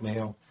black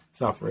male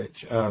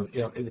suffrage.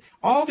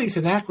 All these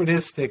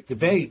anachronistic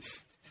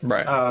debates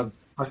are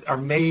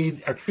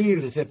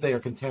treated as if they are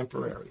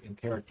contemporary in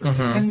character.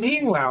 And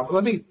meanwhile,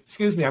 I'm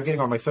getting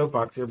on my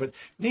soapbox here, but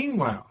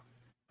meanwhile,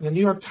 the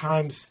New York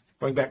Times,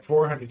 going back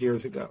 400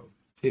 years ago,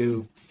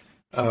 to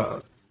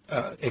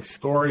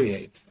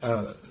excoriate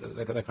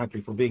the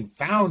country for being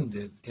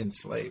founded in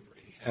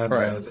slavery,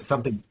 and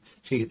something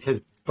she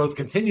has both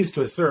continues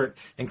to assert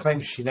and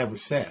claims she never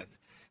said.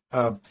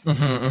 But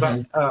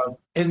in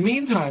the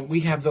meantime,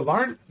 we have the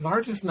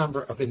largest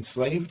number of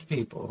enslaved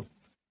people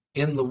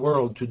in the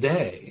world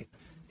today.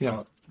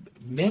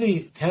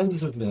 Many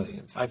tens of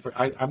millions.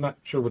 I'm not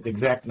sure what the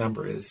exact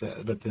number is,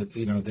 but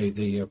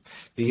the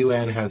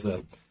UN has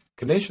a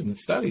commission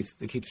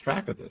that keeps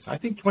track of this. I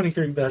think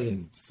 23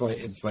 million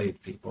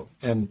enslaved people,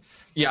 and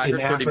I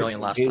heard 30 million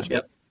last time.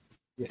 Yep.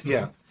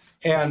 Yeah,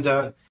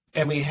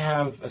 and we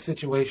have a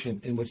situation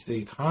in which the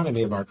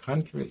economy of our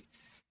country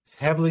is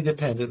heavily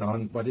dependent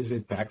on what is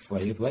in fact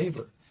slave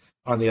labor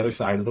on the other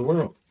side of the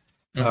world,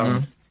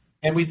 and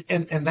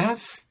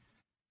that's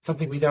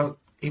something we don't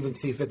even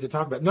see fit to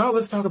talk about. No,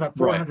 let's talk about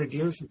 400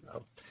 years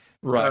ago.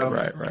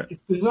 Right.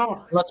 It's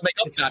bizarre. Let's make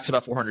up facts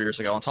about 400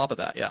 years ago on top of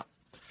that.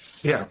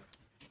 Yeah.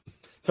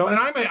 So, and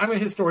I'm a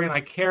historian.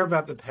 I care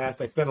about the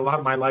past. I spend a lot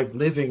of my life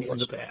living in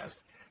the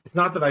past. It's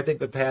not that I think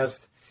the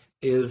past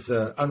is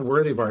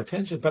unworthy of our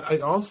attention, but I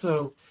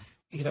also,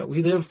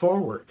 we live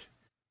forward.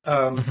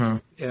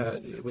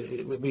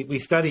 We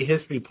study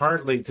history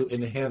partly to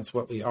enhance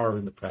what we are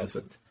in the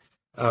present.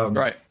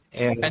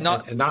 And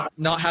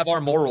not have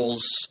our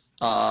morals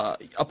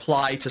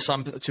apply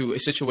to a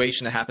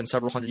situation that happened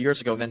several hundred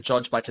years ago, and then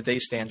judged by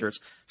today's standards,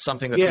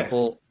 something that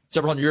people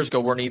several hundred years ago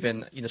weren't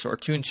even sort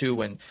of tuned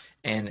to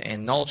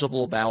and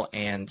knowledgeable about,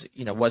 and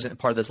wasn't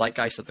part of the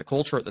zeitgeist of the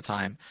culture at the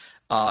time.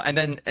 And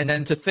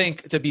then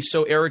to be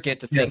so arrogant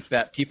to think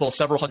that people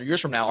several hundred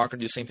years from now aren't going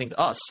to do the same thing to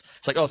us.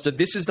 It's like, so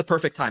this is the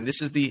perfect time.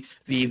 This is the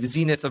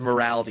zenith of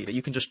morality, that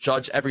you can just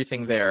judge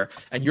everything there,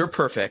 and you're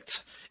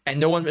perfect, and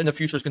no one in the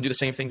future is going to do the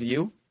same thing to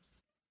you.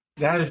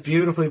 That is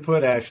beautifully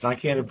put, Ashton. I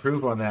can't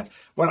improve on that.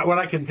 What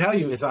I can tell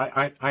you is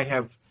I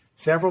have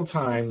several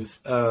times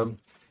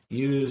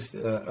used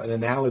an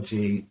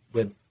analogy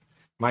with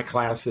my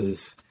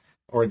classes,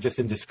 or just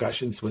in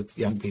discussions with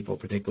young people,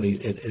 particularly.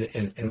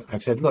 And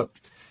I've said, look,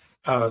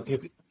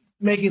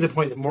 making the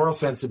point that moral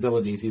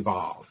sensibilities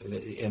evolve,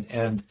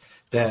 and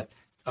that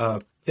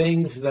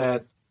things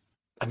that,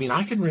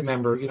 I can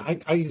remember,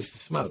 I used to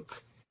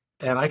smoke,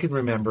 and I can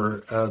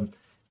remember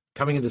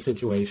coming into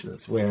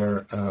situations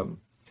where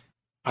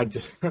I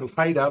just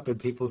light up in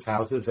people's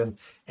houses and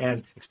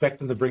expect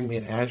them to bring me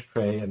an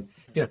ashtray, and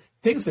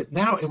things that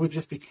now it would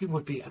just be, people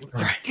would be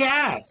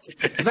aghast.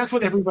 And that's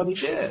what everybody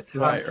did.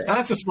 Right. And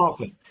that's a small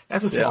thing.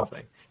 That's a small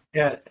thing.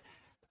 Yeah.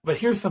 But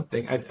here's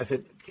something. I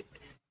said,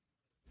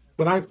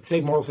 when I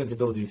say moral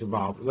sensibilities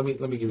evolve, let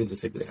me give you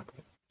this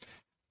example.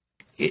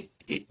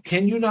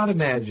 Can you not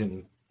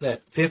imagine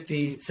that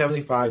 50,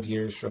 75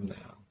 years from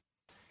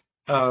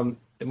now,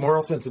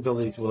 moral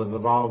sensibilities will have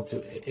evolved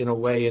in a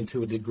way and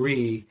to a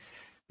degree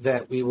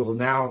that we will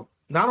now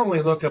not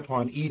only look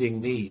upon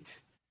eating meat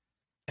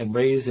and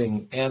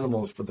raising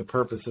animals for the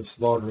purpose of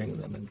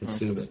slaughtering them and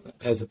consuming them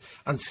as an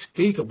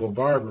unspeakable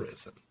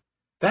barbarism.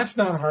 That's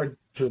not hard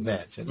to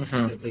imagine,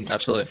 at least.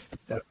 Absolutely.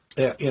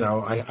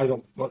 I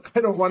don't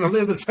want to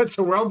live in such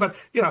a world, but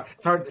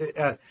it's hard.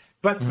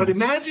 But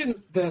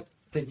imagine that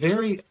the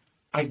very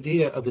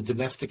idea of the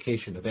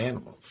domestication of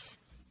animals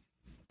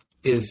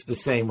is the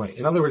same way.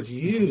 In other words,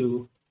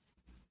 you,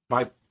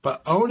 by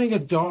owning a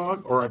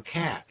dog or a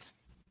cat,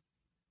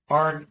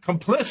 are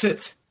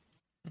complicit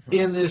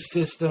in this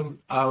system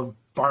of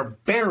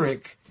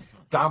barbaric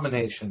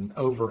domination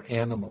over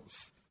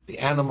animals, the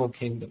animal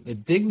kingdom, the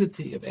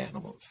dignity of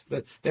animals,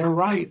 their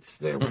rights,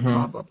 their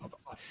blah, blah, blah,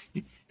 blah.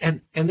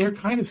 And they're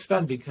kind of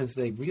stunned because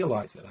they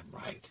realize that I'm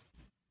right,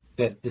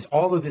 that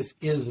all of this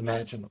is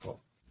imaginable,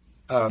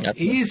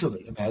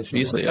 easily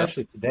imaginable,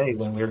 especially today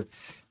when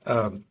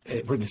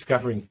we're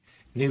discovering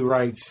new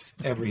rights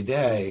every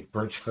day,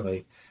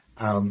 virtually.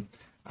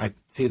 I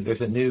see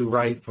there's a new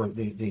right for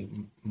the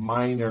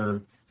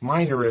minor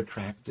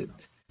attracted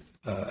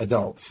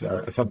adults,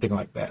 or something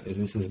like that.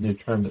 This is a new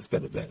term that's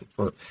been invented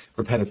for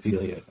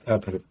pedophilia,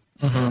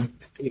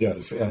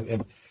 pedos,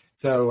 and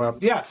so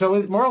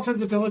so moral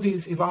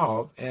sensibilities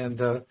evolve, and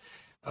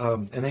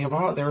they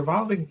evolve. They're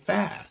evolving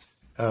fast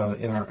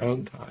in our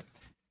own time.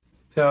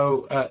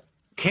 So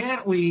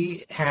can't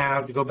we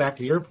have, to go back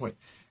to your point,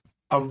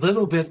 a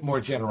little bit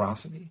more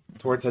generosity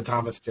towards a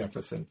Thomas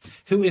Jefferson,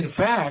 who in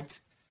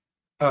fact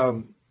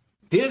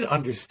did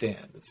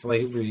understand that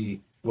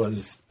slavery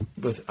was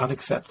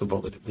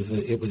unacceptable. That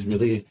it was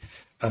really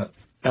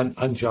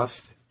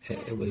unjust.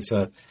 It was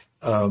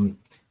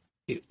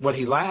what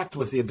he lacked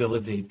was the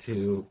ability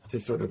to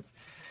sort of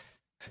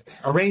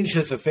arrange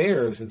his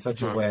affairs in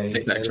such a way.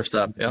 Take the extra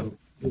step, to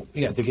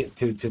get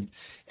to.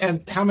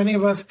 And how many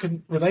of us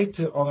can relate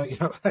to all that? You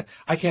know,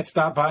 I can't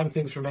stop buying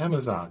things from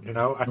Amazon. You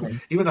know,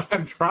 even though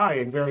I'm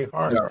trying very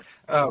hard.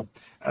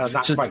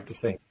 Not quite the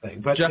same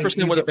thing. But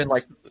Jefferson would have been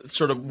like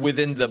sort of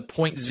within the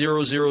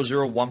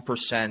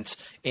 0.0001%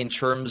 in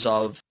terms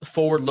of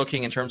forward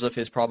looking, in terms of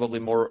his probably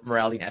more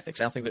morality and ethics.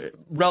 I don't think that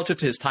relative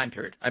to his time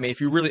period. I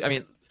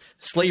mean,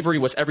 slavery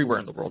was everywhere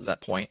in the world at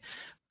that point.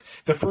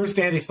 The first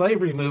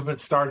anti-slavery movement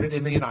started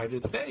in the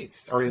United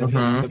States, or in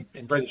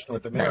British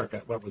North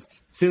America, what was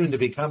soon to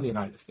become the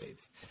United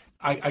States.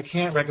 I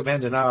can't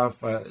recommend enough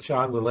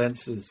Sean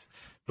Wilentz'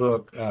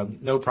 book,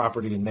 No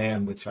Property in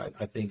Man, which I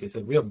think is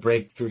a real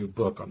breakthrough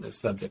book on this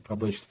subject,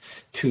 published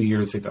 2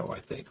 years ago, I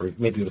think, or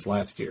maybe it was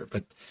last year.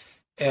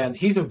 And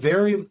he's a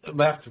very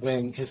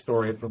left-wing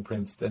historian from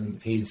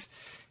Princeton. He's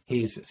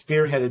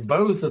spearheaded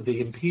both of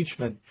the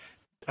impeachment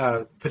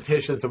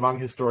petitions among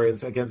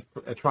historians against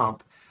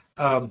Trump.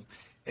 And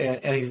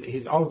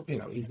he's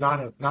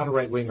not a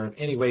right winger in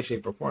any way,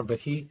 shape, or form. But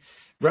he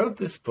wrote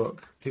this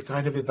book to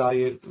kind of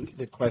evaluate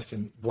the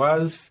question: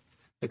 was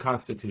the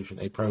Constitution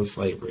a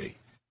pro-slavery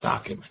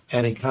document?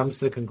 And he comes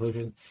to the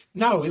conclusion,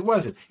 no, it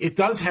wasn't. It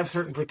does have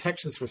certain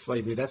protections for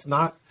slavery. That's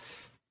not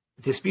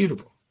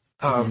disputable.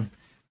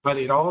 But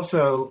it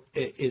also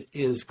it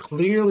is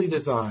clearly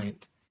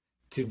designed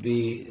to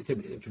be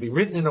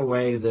written in a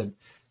way that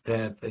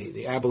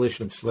the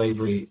abolition of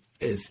slavery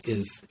is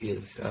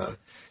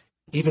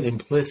even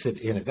implicit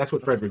in it. That's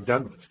what Frederick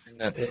Douglass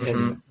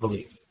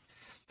believed.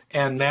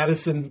 And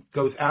Madison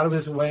goes out of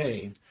his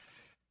way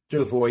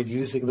to avoid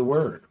using the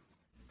word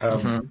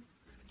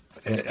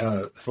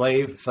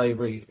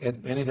slavery,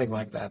 and anything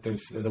like that.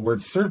 There's the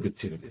word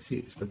servitude is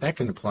used, but that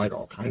can apply to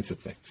all kinds of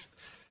things.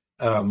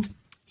 And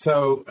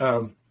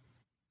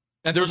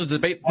there was a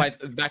debate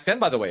back then,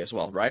 by the way, as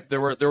well, right? There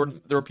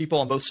were people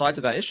on both sides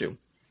of that issue,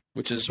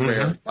 which is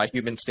rare by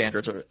human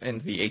standards in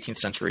the 18th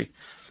century.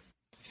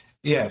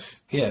 Yes.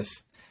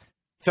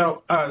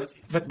 So,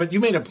 but you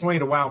made a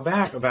point a while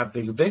back about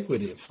the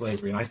ubiquity of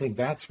slavery, and I think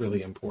that's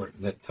really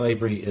important. That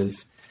slavery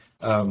is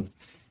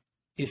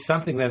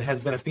something that has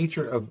been a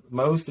feature of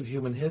most of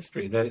human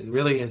history. That it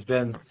really has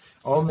been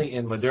only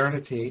in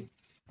modernity,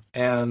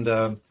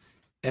 and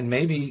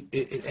maybe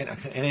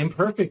and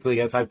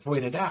imperfectly, as I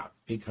pointed out,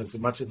 because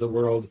much of the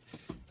world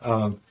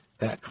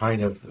that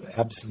kind of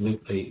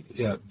absolutely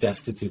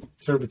destitute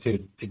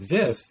servitude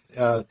exists.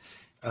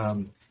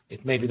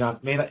 It may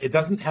not. It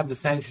doesn't have the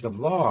sanction of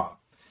law.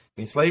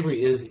 I mean,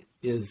 slavery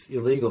is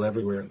illegal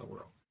everywhere in the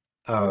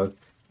world,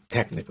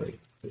 technically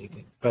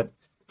speaking. But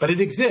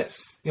it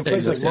exists in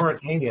places like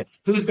Mauritania.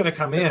 Who's going to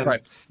come in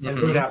and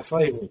root out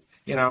slavery?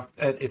 You know,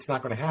 it's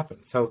not going to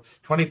happen. So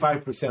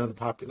 25% of the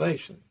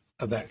population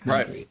of that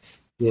country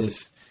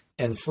is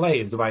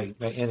enslaved by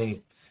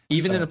any.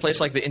 Even in a place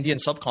like the Indian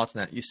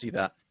subcontinent, you see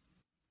that.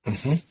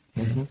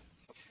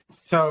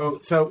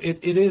 So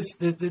it is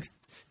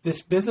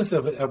this business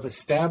of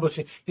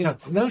establishing, the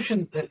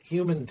notion that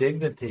human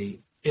dignity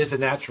is a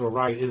natural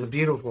right is a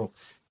beautiful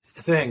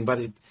thing, but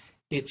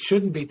it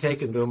shouldn't be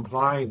taken to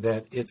imply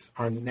that it's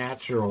our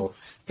natural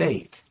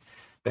state.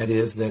 That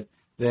is that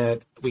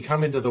we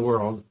come into the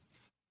world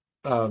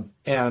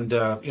and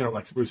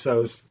like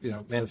Rousseau's,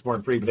 man is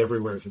born free, but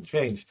everywhere is in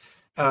change.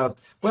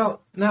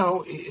 Well,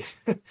 no,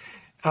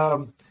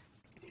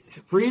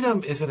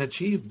 freedom is an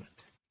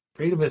achievement.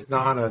 Freedom is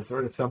not a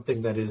sort of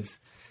something that is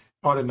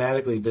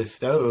automatically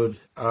bestowed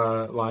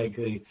like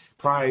the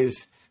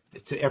prize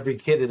to every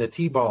kid in a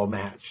t-ball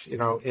match.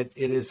 It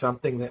is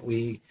something that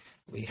we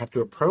have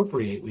to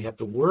appropriate, we have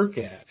to work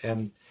at,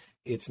 and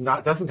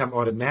doesn't come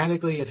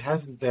automatically. It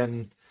hasn't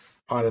been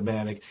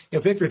automatic.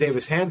 Victor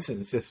Davis Hanson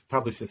has just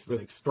published this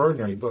really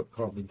extraordinary book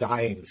called The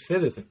Dying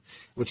Citizen,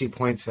 which he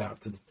points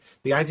out that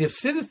the idea of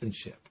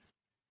citizenship,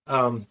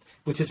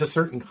 which is a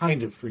certain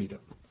kind of freedom,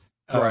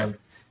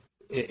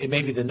 it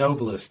may be the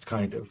noblest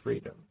kind of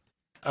freedom,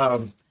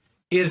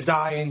 is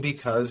dying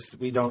because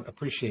we don't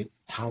appreciate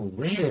how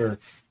rare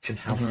and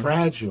how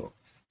fragile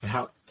and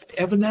how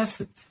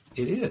evanescent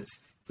it is.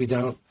 We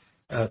don't,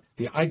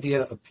 the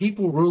idea of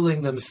people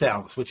ruling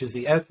themselves, which is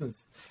the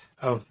essence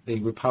of the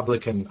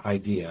Republican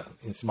idea,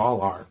 in small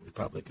r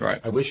Republican.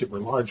 Right. I wish it were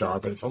large r,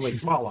 but it's only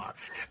small r.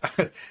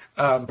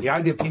 The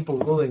idea of people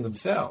ruling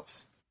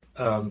themselves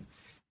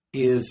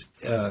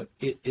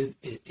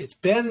it's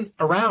been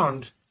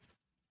around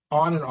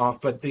on and off,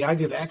 but the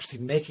idea of actually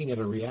making it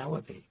a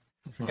reality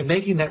and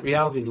making that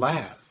reality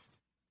last.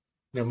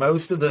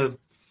 Most of the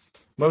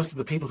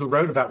people who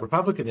wrote about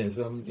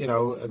republicanism,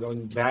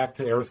 going back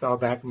to Aristotle,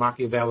 back to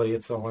Machiavelli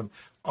and so on,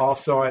 all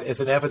saw it as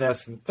an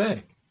evanescent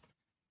thing,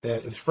 that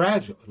it was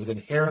fragile. It was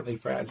inherently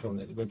fragile, and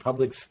that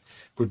republics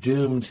were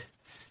doomed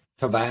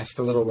to last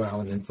a little while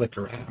and then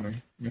flicker out.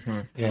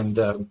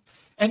 Mm-hmm.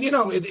 And you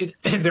know,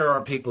 there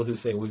are people who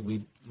say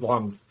we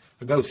long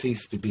ago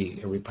ceased to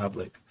be a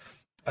republic.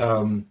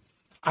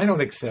 I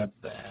don't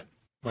accept that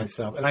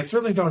myself, and I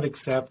certainly don't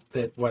accept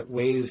that what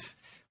ways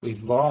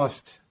we've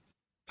lost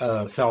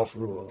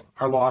self-rule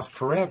are lost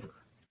forever.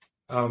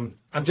 I'm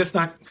just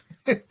not.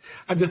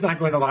 I'm just not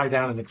going to lie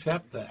down and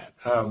accept that.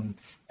 And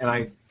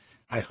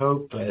I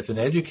hope as an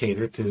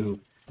educator to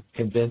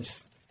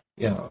convince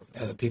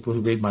people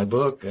who read my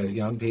book,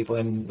 young people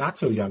and not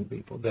so young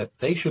people, that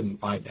they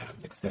shouldn't lie down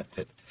and accept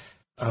it.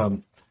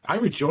 I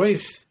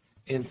rejoice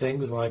in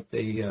things like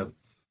the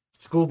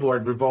school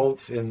board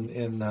revolts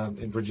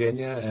in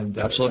Virginia, and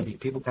Absolutely.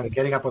 People kind of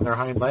getting up on their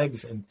hind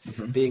legs and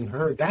being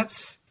heard.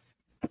 It's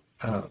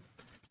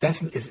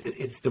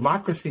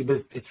democracy,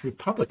 but it's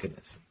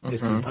republicanism.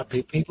 It's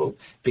people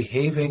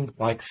behaving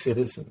like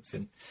citizens,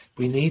 and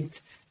we need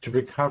to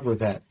recover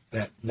that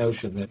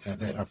notion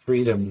that our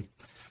freedom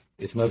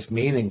is most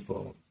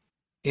meaningful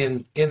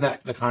in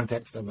the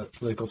context of a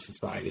political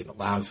society that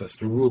allows us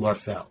to rule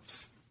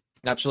ourselves.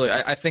 Absolutely.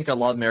 I think a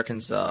lot of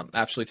Americans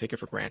absolutely take it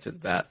for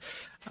granted that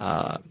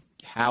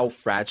how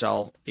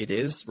fragile it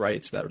is, right?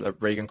 It's that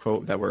Reagan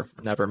quote that we're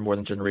never more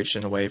than a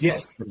generation away from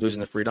losing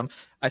the freedom.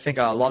 I think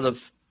a lot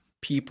of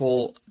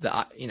people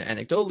that,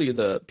 anecdotally,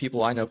 the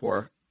people I know who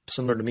are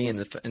similar to me in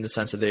the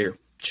sense that they're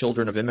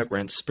children of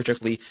immigrants,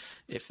 particularly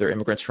if they're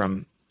immigrants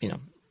from,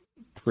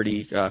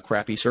 pretty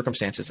crappy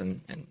circumstances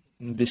and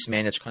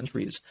mismanaged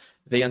countries,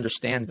 they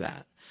understand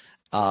that.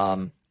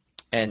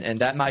 And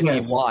that might be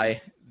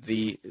why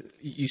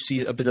you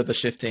see a bit of a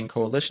shifting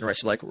coalition, right?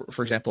 So, like,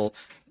 for example,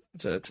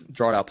 to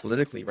draw it out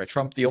politically, right?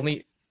 Trump, the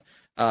only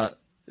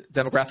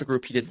demographic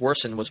group he did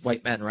worse in was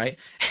white men, right?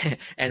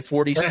 And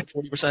 40%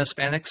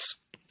 Hispanics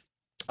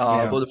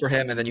voted for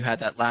him. And then you had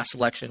that last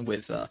election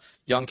with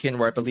Youngkin,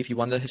 where I believe he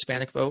won the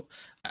Hispanic vote.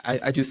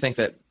 I do think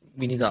that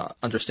we need to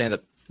understand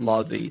that a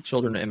lot of the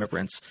children of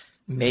immigrants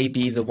may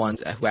be the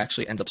ones who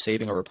actually end up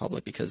saving a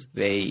republic because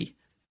they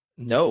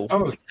know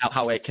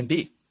how it can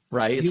be.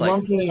 Right. It's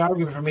won't get an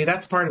argument from me.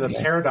 That's part of the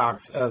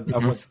paradox of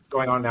what's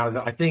going on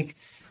now. I think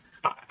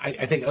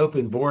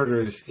open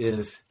borders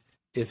is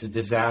a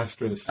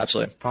disastrous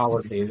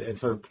policy. It's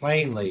sort of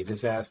plainly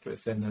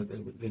disastrous, and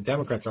the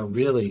Democrats are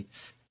really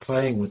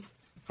playing with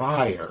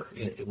fire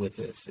with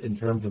this in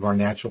terms of our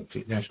national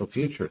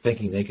future,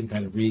 thinking they can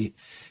kind of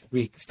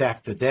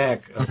restack the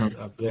deck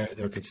of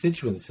their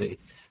constituency.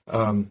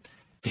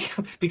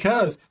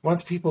 Because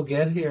once people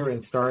get here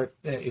and start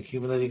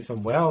accumulating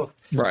some wealth,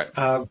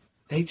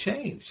 they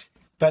change.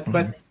 But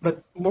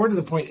more to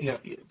the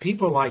point,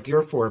 people like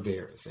your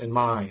forebears and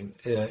mine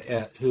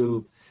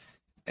who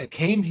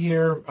came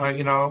here,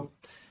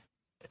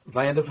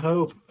 land of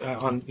hope,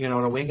 on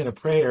a wing and a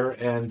prayer,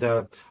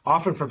 and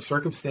often from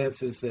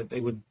circumstances that they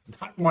would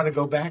not want to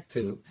go back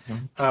to.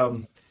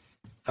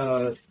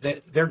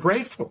 They're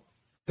grateful.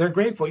 They're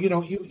grateful.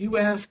 You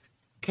ask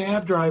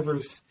cab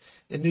drivers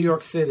in New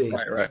York City,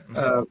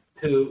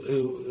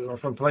 who are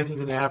from places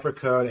in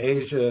Africa and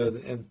Asia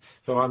and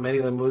so on, many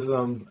of them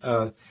Muslim,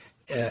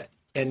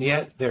 and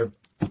yet they're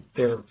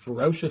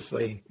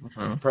ferociously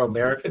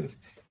pro-American.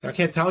 I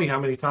can't tell you how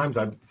many times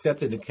I've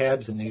stepped into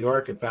cabs in New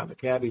York and found the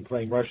cabbie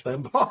playing Rush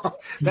Limbaugh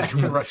back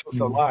when Rush was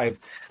alive.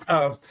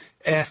 And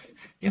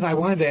I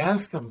wanted to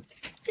ask them,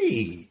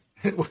 hey,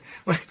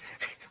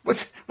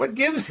 what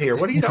gives here?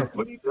 What are you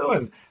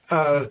doing?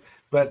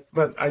 But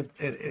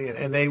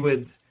they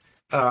would.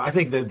 I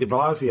think the De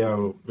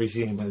Blasio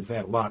regime has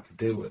had a lot to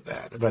do with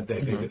that, but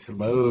they just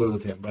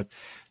loathe him. But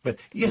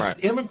yes,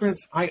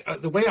 immigrants.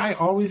 The way I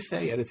always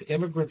say it is,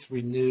 immigrants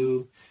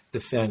renew the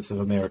sense of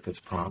America's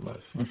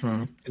promise,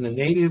 and the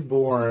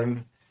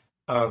native-born.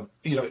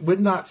 It would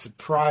not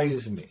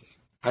surprise me.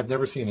 I've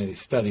never seen any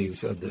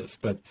studies of this,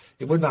 but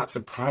it would not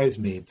surprise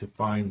me to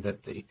find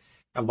that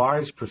a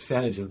large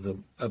percentage of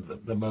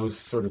the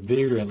most sort of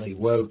virulently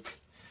woke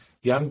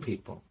young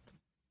people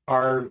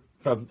are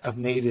of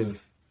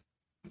native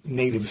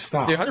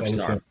stock. They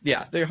 100% are.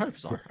 Yeah, they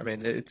 100% are. I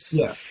mean, it's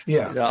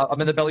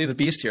I'm in the belly of the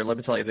beast here. Let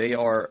me tell you, they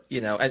are.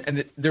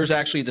 And there's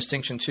actually a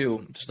distinction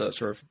too. Just to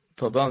sort of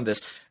put a bow on this,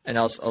 and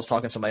I was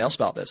talking to somebody else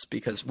about this,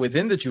 because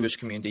within the Jewish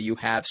community, you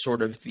have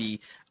sort of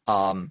the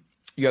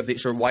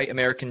sort of white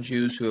American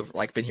Jews who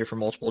have been here for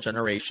multiple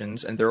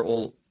generations, and they're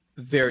all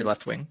very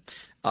left wing.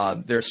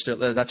 They're still.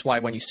 That's why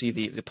when you see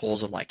the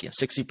polls of 60%,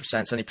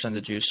 70% of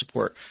the Jews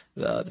support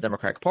the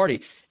Democratic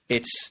Party,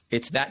 it's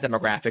that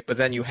demographic. But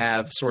then you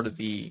have sort of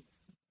the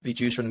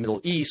Jews from the Middle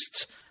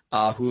East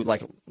who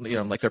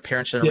their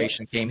parents'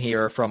 generation came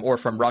here from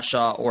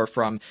Russia or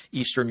from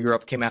Eastern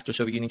Europe, came after the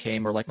Soviet Union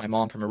came, or like my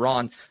mom from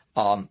Iran.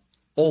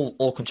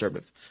 All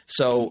conservative.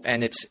 So,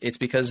 and it's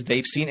because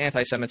they've seen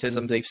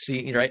anti-Semitism, they've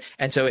seen, right?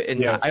 And so,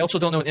 I also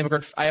don't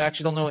know I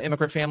actually don't know an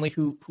immigrant family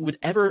who would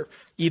ever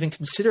even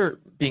consider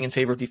being in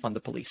favor of defund the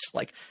police.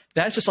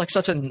 That's just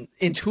such an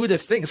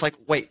intuitive thing. It's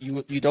wait,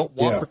 you don't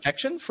want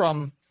protection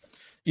from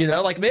You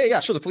know, like, yeah,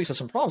 sure, the police have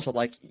some problems, but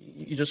like,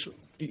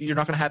 you're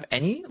not going to have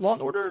any law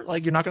and order.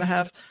 Like, you're not going to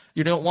have,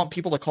 you don't want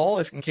people to call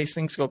if in case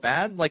things go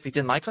bad, like they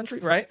did in my country,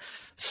 right?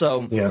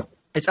 So Yeah.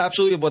 it's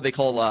absolutely what they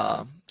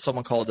call,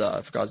 someone called,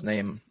 I forgot his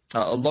name,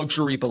 a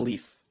luxury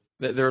belief.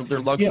 They're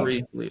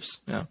luxury beliefs.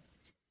 Yeah.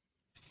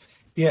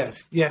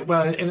 Yes. Yeah.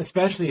 Well, and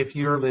especially if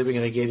you're living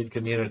in a gated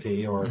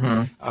community or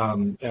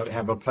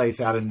have a place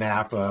out in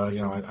Napa,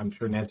 you know, I'm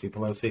sure Nancy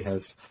Pelosi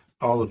has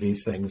all of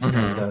these things,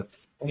 and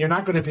you're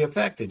not going to be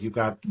affected. You've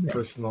got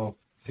personal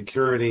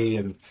security,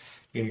 and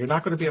you're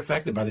not going to be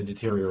affected by the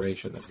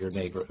deterioration of your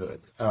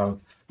neighborhood. No,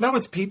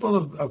 it's people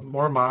of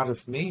more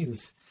modest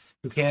means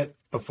who can't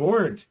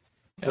afford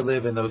to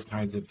live in those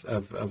kinds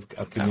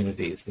of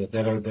communities that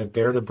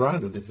bear the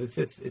brunt of this.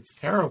 It's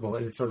terrible,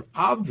 and it's sort of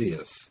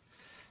obvious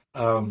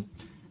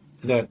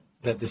that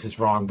this is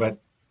wrong. But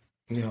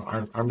you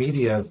know, our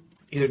media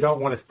either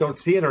don't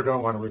see it or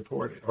don't want to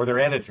report it, or their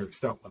editors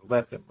don't want to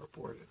let them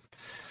report it.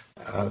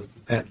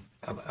 That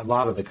a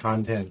lot of the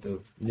content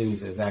of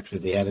news is actually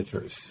the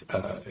editors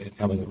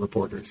telling the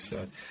reporters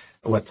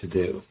what to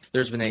do.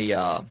 There's been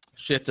a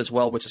shift as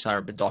well, which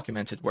has been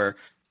documented, where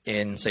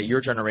in, say,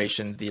 your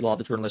generation, a lot of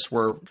the journalists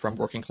were from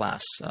working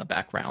class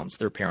backgrounds.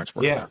 Their parents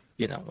were,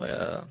 you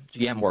know,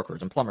 GM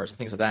workers and plumbers and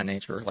things of that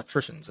nature,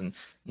 electricians. And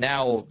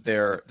now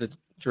the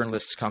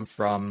journalists come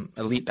from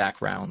elite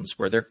backgrounds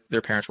where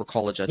their parents were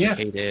college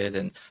educated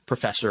and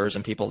professors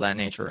and people of that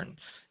nature. And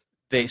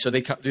they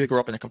grow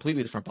up in a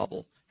completely different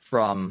bubble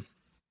from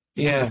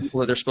people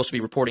that they're supposed to be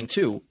reporting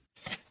to.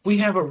 We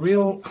have a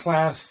real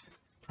class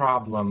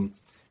problem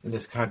in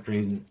this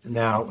country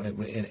now, and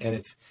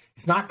it's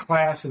not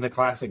class in the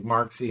classic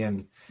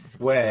Marxian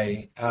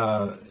way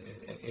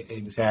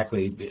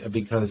exactly,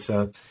 because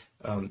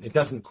it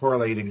doesn't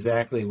correlate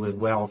exactly with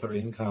wealth or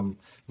income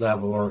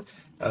level or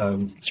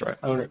That's right.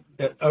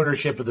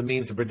 Ownership of the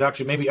means of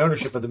production, maybe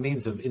ownership of the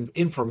means of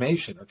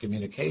information or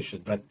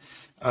communication. But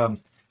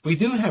we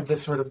do have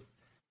this sort of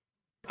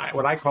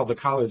what I call the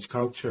college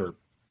culture,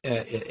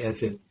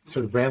 as it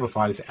sort of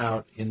ramifies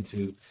out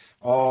into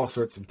all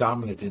sorts of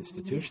dominant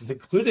institutions,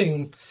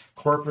 including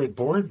corporate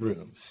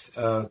boardrooms.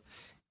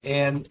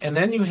 And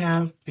then you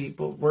have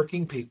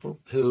working people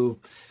who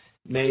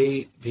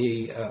may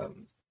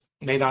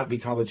not be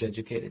college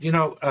educated. You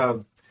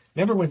know,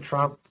 remember when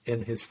Trump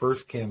in his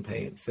first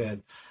campaign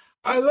said,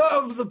 "I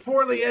love the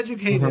poorly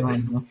educated,"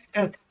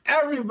 and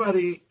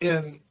everybody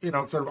in, you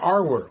know, sort of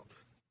our world,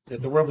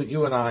 the world that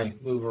you and I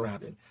move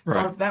around in,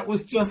 that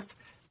was just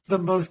the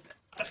most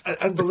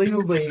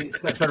unbelievably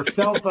sort of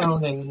cell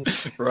phoning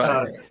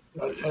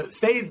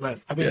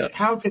statement. I mean,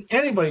 how could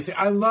anybody say,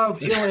 "I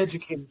love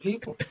ill-educated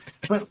people"?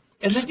 And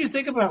then you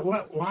think about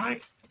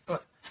why.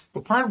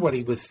 Well, part of what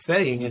he was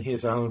saying in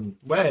his own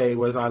way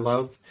was, "I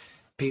love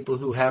people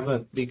who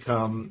haven't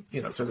become,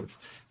 you know, sort of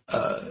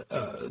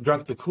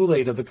drunk the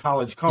Kool-Aid of the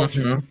college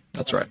culture."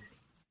 That's right.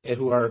 And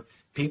who are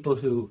people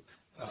who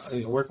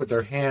work with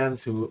their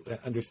hands, who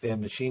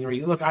understand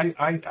machinery. Look,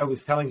 I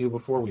was telling you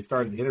before we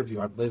started the interview,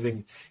 I'm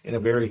living in a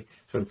very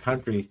sort of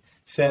country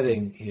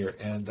setting here,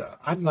 and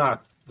I'm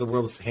not the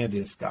world's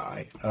handiest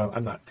guy.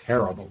 I'm not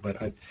terrible,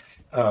 but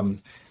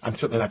I'm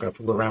certainly not going to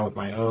fool around with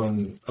my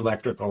own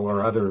electrical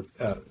or other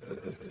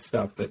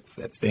stuff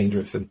that's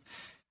dangerous. And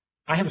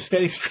I have a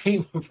steady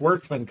stream of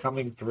workmen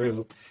coming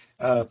through,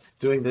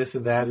 doing this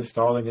and that,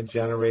 installing a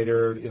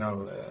generator, you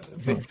know,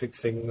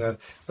 fixing the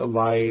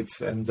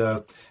lights and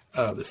the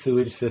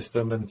sewage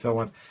system and so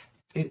on.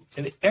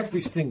 And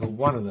every single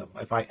one of them,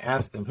 if I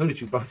ask them, "Who did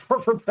you vote for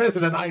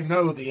president?" I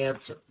know the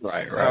answer.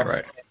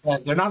 Right.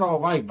 And they're not all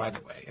white, by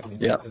the way. I mean,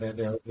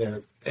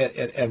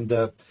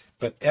 they're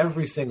but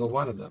every single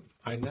one of them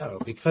I know,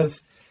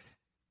 because,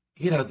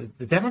 you know,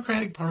 the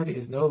Democratic Party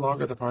is no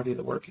longer the party of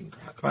the working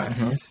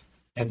class,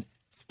 and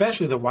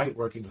especially the white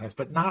working class,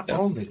 but not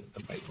only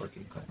the white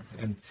working class.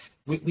 And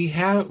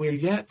we're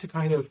yet to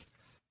kind of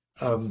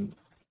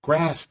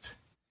grasp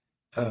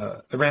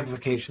the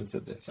ramifications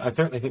of this. I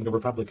certainly think the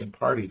Republican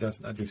Party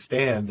doesn't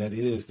understand that it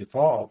is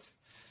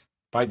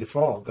by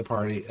default, the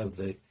party of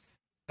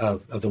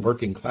the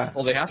working class.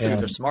 Well, they have to because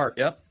they're smart.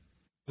 Yep.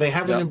 They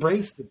haven't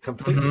embraced it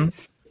completely.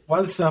 It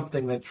was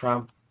something that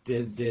Trump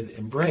did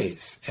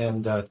embrace.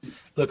 And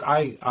look,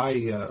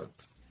 I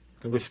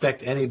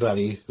respect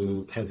anybody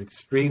who has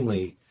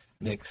extremely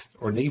mixed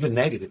or even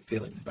negative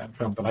feelings about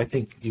Trump, but I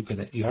think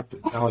you have to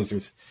acknowledge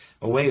there's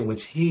a way in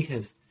which he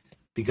has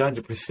begun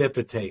to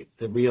precipitate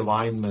the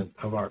realignment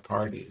of our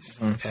parties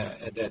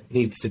that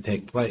needs to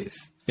take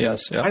place.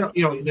 Yes. Yeah.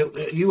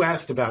 You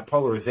asked about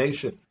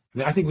polarization. I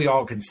mean, I think we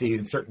all can see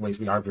in certain ways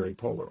we are very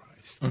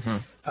polarized.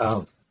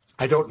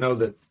 I don't know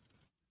that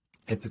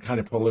it's the kind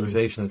of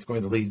polarization that's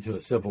going to lead to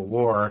a civil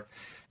war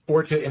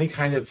or to any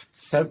kind of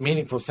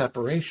meaningful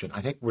separation.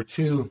 I think we're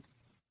too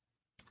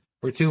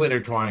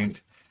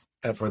intertwined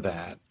for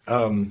that,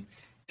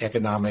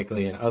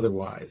 economically and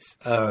otherwise.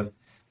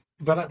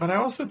 But I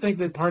also think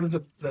that part of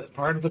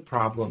the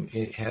problem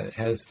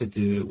has to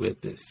do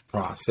with this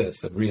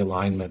process of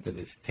realignment that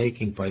is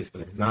taking place,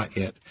 but has not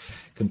yet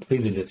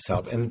completed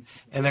itself. And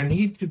there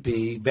need to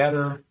be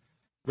better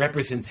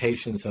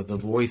representations of the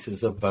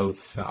voices of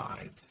both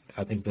sides.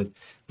 I think that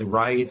the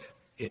right,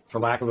 for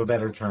lack of a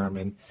better term,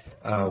 and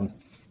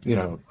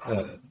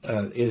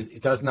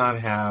it does not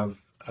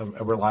have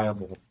a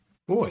reliable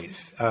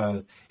voice.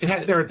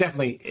 There are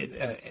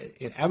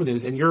definitely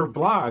avenues, and your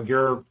blog,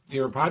 your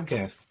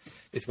podcast,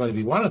 is going to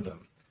be one of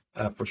them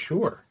for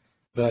sure.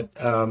 But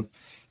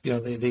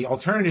the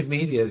alternative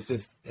media has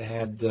just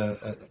had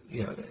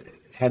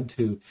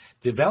to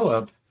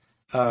develop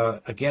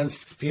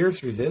against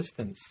fierce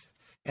resistance.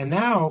 And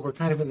now we're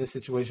kind of in this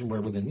situation where,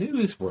 with the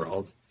news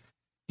world,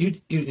 you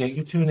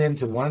tune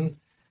into one,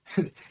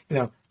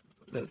 the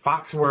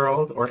Fox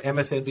world or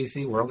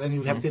MSNBC world, and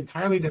you have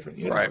entirely different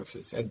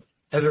universes. Right. And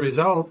as a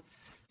result,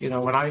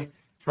 when I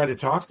try to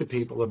talk to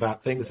people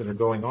about things that are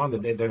going on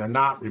that are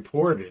not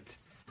reported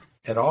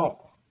at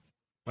all.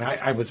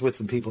 I was with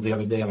some people the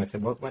other day, and I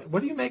said, "Well,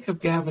 what do you make of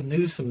Gavin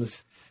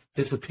Newsom's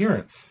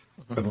disappearance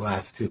for the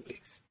last 2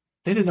 weeks?"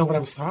 They didn't know what I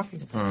was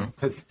talking about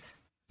because.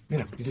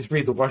 You just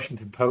read the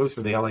Washington Post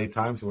or the LA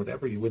Times or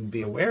whatever, you wouldn't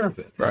be aware of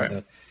it. Right.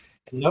 And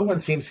no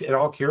one seems at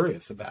all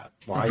curious about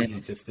why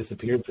he just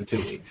disappeared for 2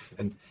 weeks.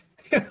 And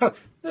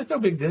there's no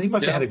big deal. He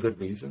must have had a good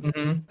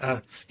reason.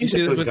 You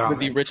see it with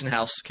the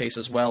Rittenhouse case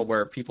as well,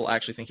 where people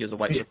actually think he was a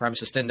white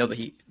supremacist, didn't know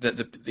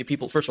that the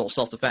people, first of all,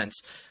 self-defense.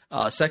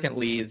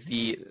 Secondly,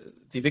 the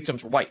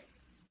victims were white,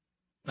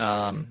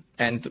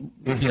 and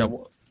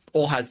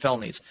all had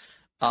felonies.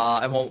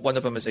 And one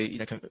of them is a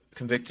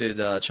convicted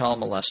child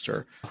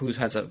molester who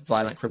has a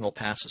violent criminal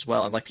past as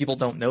well. And people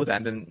don't know that.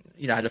 And then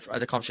I had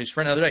a conversation with a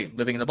friend the other day,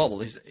 living in the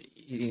bubble.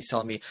 He's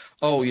telling me,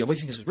 "Oh, what do you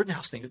think of this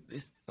Rittenhouse thing?"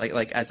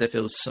 Like as if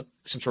it was some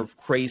sort of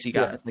crazy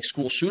guy, like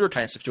school shooter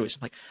type of situation.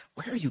 I'm like,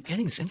 where are you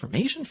getting this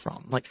information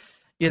from?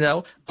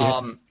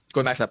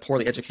 Going back to that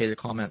poorly educated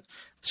comment.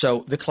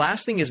 So the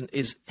class thing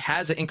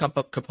has an income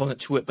component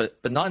to it,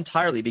 but not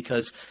entirely,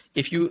 because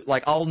if you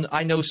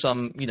I know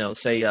some,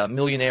 say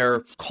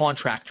millionaire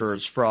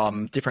contractors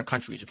from different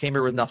countries who came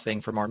here with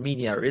nothing, from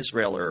Armenia or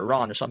Israel or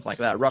Iran or something like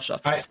that,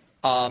 Russia.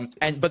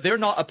 But they're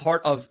not a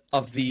part of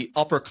the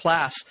upper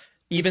class,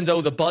 even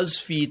though the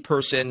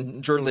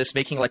BuzzFeed journalist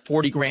making like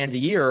 40 grand a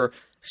year,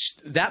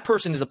 that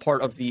person is a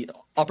part of the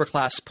upper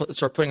class,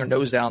 start putting their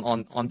nose down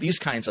on these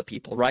kinds of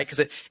people, right?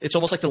 Because it's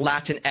almost like the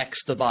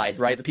Latinx divide,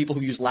 right? The people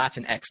who use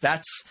Latinx,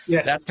 that's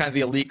kind of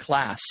the elite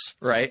class,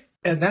 right?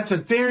 And that's a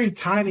very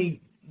tiny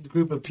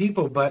group of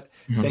people, but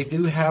they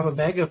do have a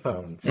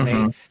megaphone,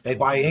 and they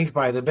buy ink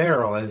by the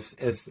barrel, as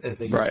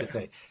they used to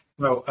say.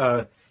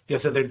 So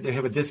they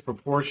have a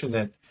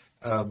disproportionate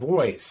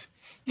voice.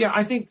 Yeah,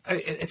 I think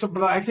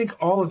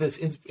all of this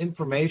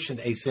information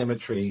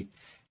asymmetry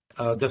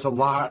does a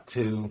lot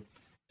to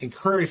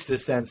encourage the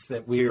sense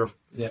that we're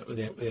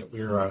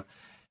a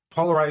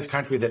polarized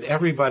country, that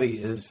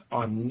everybody is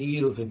on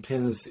needles and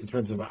pins in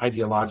terms of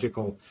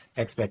ideological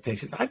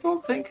expectations. I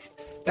don't think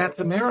that's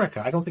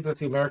America. I don't think that's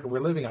the America we're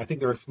living in. I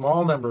think there are a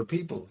small number of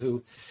people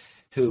who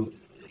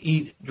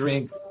eat,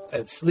 drink,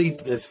 and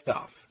sleep this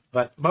stuff,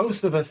 but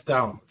most of us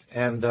don't.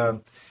 And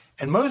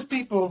most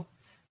people,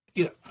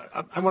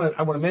 I want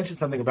to mention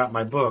something about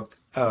my book,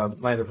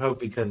 Land of Hope,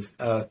 because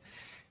I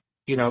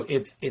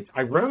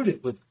wrote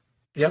it with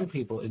young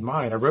people in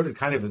mind. I wrote it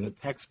kind of as a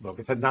textbook.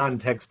 It's a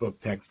non-textbook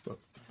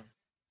textbook.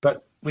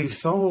 But we've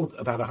sold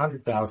about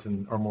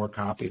 100,000 or more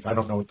copies. I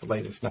don't know what the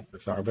latest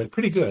numbers are, but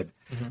pretty good.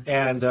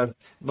 And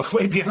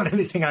way beyond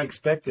anything I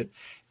expected.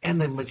 And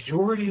the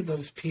majority of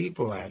those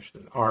people,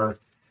 Ashton, are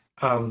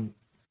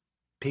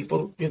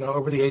people,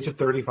 over the age of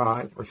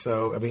 35 or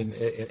so. I mean,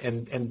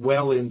 and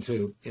well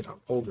into,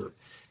 older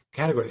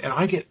categories. And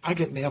I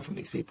get mail from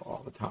these people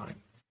all the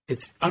time.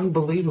 It's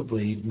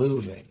unbelievably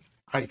moving.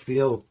 I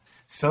feel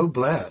so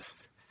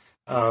blessed.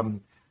 I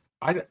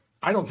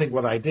don't think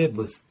what I did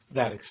was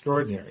that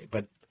extraordinary,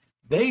 but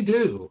they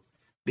do,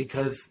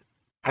 because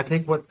I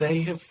think what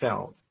they have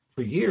felt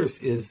for years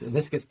is, and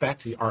this gets back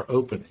to our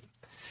opening,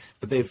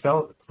 what they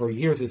felt for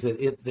years is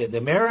that the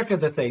America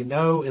that they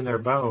know in their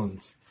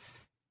bones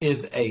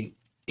is a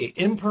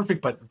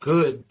imperfect but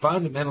good,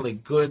 fundamentally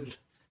good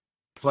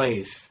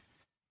place.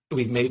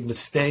 We've made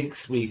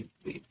mistakes. We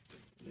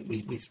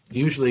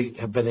usually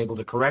have been able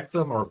to correct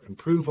them or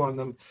improve on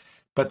them,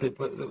 but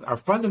our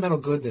fundamental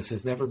goodness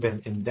has never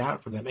been in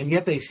doubt for them. And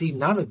yet they see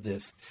none of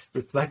this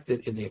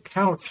reflected in the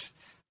accounts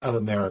of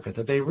America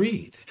that they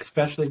read,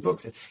 especially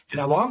books. And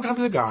along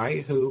comes a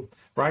guy who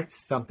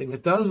writes something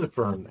that does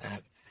affirm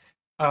that,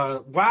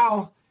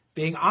 while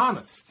being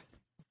honest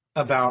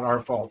about our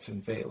faults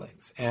and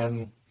failings.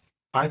 And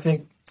I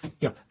think,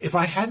 if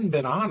I hadn't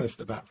been honest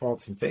about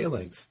faults and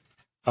failings,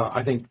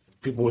 I think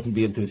people wouldn't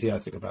be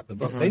enthusiastic about the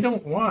book. They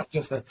don't want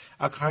just a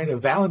kind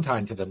of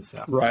Valentine to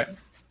themselves. Right.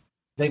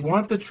 They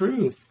want the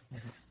truth,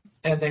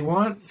 and they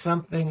want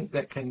something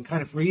that can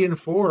kind of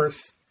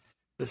reinforce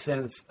the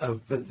sense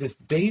of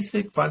just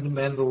basic,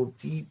 fundamental,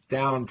 deep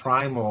down,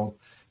 primal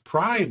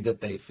pride that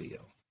they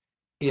feel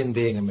in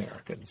being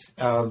Americans.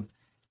 There's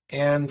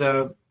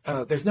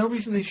no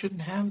reason they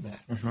shouldn't have that.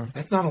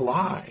 That's not a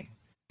lie.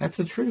 That's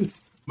the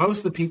truth. most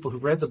of the people who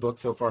read the book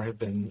so far have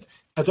been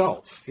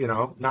adults,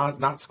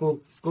 not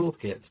school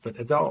kids, but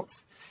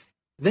adults.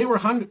 They were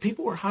hungry.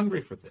 People were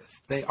hungry for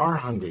this. They are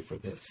hungry for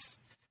this.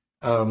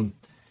 And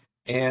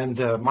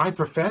my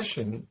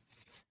profession,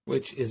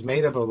 which is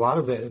made up of a lot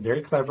of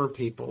very clever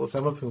people,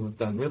 some of whom have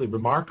done really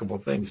remarkable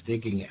things,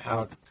 digging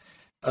out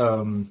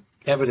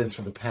evidence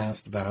from the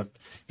past about,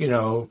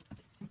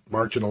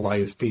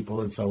 marginalized people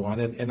and so on.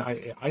 And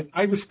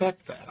I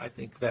respect that. I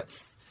think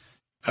that's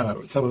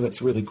some of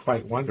it's really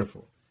quite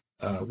wonderful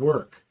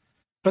work.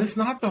 But it's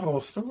not the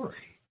whole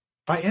story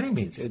by any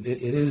means. It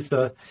is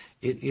on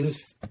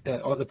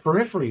the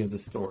periphery of the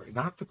story,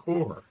 not the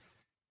core.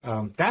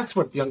 That's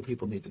what young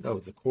people need to know,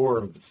 the core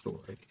of the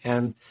story.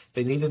 And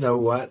they need to know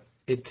what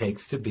it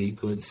takes to be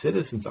good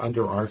citizens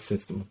under our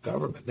system of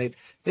government.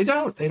 They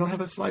don't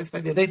have a slightest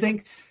idea. They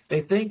think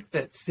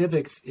that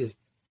civics is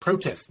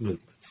protest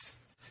movements,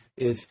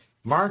 is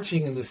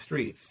marching in the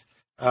streets,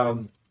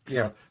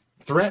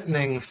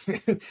 threatening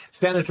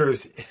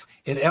senators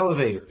in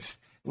elevators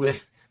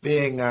with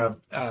being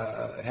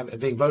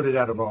voted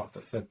out of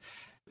office.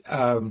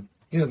 And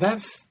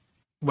that's,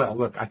 well,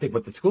 look, I think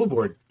what the school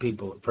board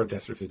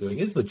protesters are doing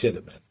is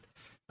legitimate,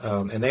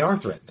 and they are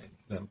threatening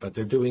them, but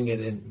they're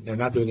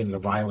not doing it in a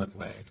violent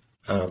way.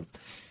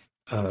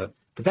 But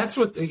that's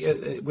what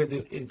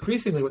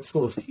increasingly what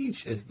schools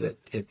teach is that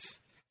it's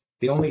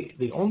the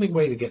only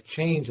way to get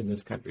change in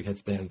this country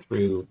has been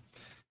through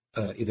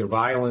either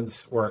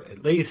violence or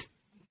at least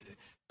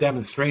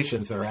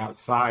demonstrations that are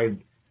outside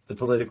the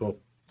political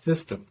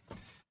system.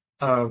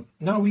 No,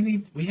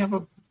 we have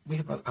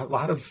a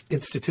lot of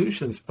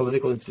institutions,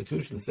 political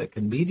institutions that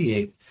can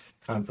mediate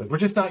conflict. We're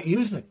just not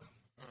using them.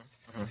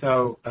 Mm-hmm.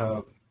 So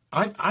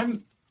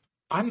I'm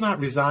not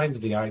resigned to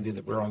the idea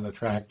that we're on the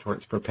track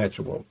towards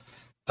perpetual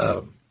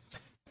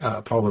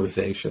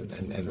polarization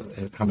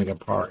and coming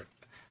apart.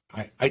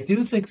 I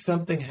do think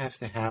something has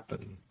to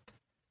happen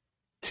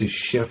to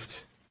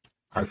shift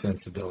our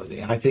sensibility,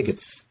 and I think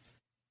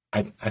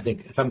I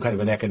think some kind of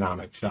an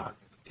economic shock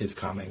is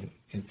coming.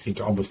 It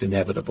seems almost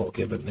inevitable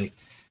given the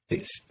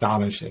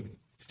astonishing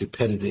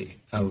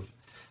stupidity of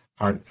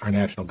our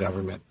national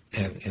government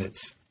and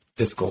its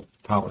fiscal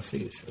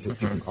policies. Mm-hmm. You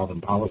can call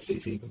them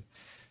policies even.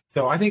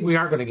 So I think we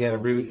are going to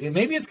get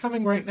maybe it's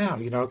coming right now,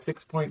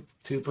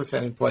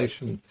 6.2%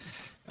 inflation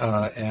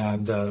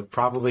and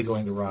probably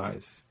going to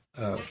rise.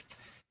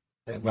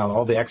 Well,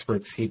 all the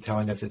experts keep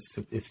telling us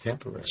it's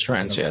temporary. It's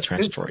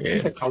transitory.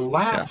 There's a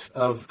collapse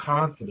of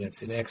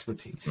confidence in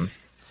expertise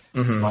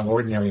among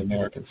ordinary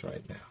Americans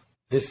right now.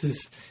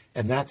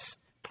 That's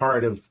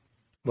part of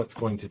what's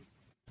going to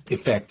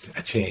effect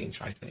a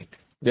change, I think.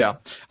 Yeah.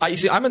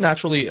 I'm a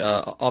naturally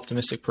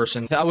optimistic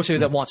person. I would say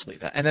that wants to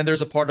believe that. And then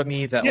there's a part of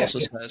me that also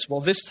says, well,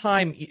 this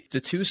time,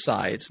 the two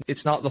sides,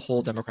 it's not the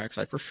whole Democratic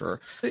side for sure.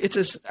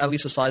 It's at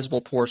least a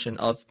sizable portion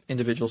of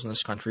individuals in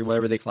this country,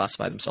 whatever they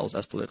classify themselves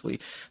as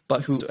politically,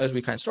 but who, as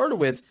we kind of started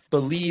with,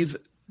 believe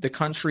the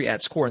country at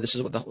its core, and this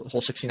is what the whole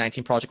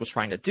 1619 Project was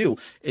trying to do,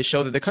 is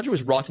show that the country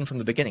was rotten from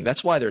the beginning.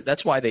 That's why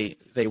they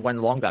went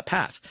along that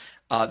path.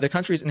 The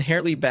country is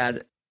inherently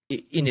bad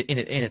in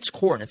its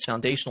core and its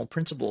foundational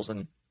principles,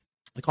 and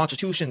the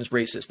Constitution is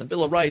racist. The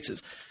Bill of Rights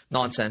is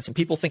nonsense. And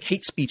people think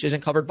hate speech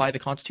isn't covered by the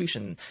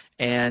Constitution.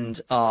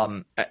 And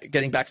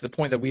getting back to the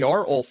point that we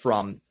are all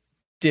from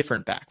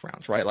different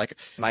backgrounds, right? Like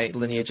my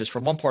lineage is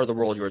from one part of the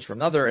world, yours from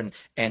another. And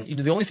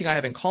the only thing I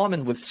have in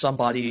common with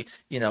somebody,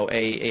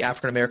 a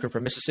African-American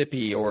from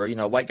Mississippi or,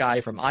 a white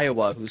guy from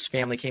Iowa whose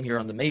family came here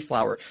on the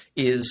Mayflower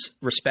is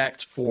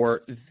respect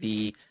for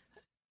the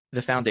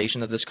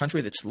foundation of this country,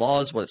 its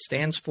laws, what it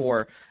stands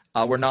for.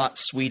 We're not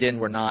Sweden.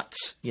 We're not,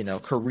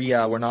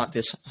 Korea. We're not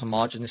this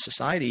homogenous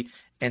society.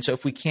 And so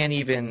if we can't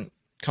even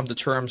come to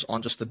terms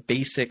on just the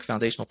basic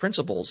foundational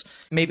principles,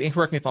 maybe, and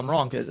correct me if I'm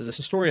wrong, as a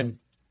historian,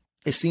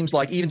 it seems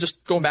like even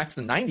just going back to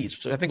the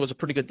 90s, which I think was a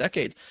pretty good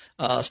decade,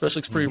 especially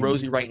it's pretty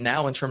rosy right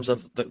now in terms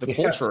of the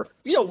culture.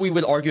 We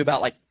would argue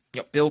about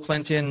Bill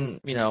Clinton,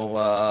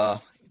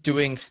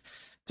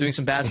 doing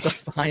some bad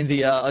stuff behind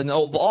the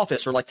Oval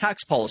Office, or like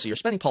tax policy or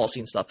spending policy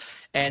and stuff.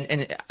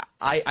 And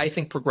I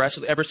think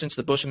progressively, ever since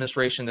the Bush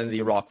administration and the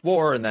Iraq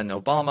War, and then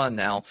Obama, and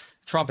now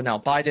Trump, and now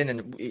Biden,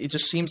 and it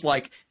just seems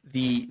like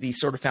the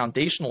sort of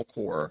foundational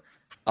core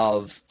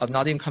of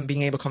not even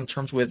being able to come to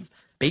terms with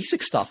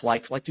basic stuff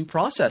like due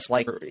process,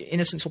 like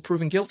innocent until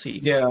proven guilty.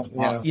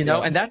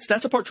 And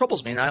that's a part that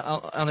troubles me. And I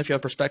don't know if you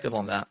have perspective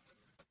on that.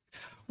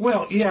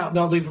 Well,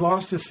 no, they've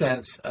lost a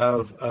sense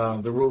of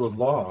the rule of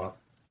law.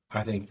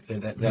 I think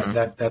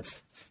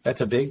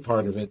that's a big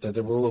part of it, that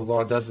the rule of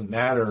law doesn't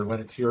matter when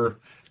it's your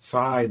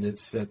side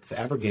that's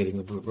abrogating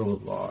the rule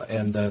of law,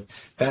 and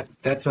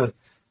that's a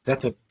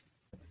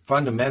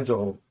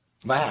fundamental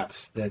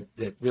lapse that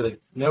really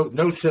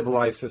no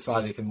civilized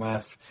society can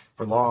last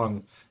for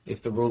long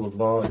if the rule of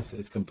law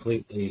is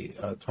completely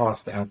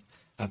tossed out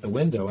the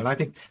window. And I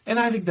think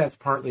that's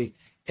partly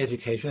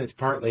education. It's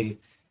partly,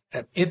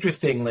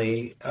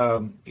 interestingly,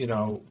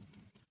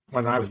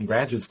 when I was in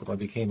graduate school, I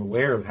became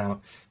aware of how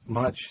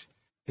much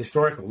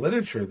historical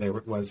literature there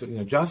was,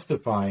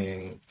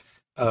 justifying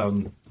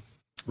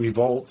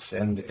revolts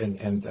and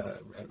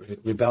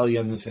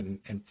rebellions and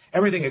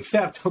everything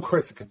except, of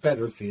course, the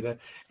Confederacy. The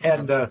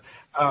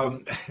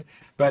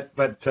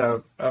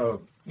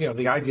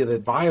idea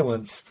that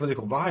violence,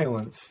 political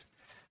violence,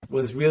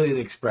 was really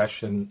the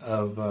expression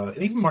of, and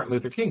even Martin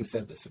Luther King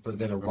said this,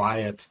 that a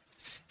riot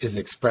is the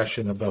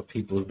expression of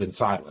people who've been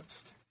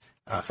silenced,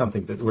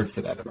 something that words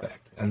to that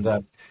effect.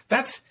 And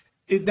that's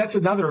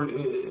another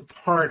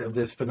part of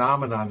this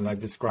phenomenon that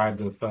I've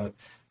described of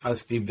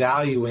us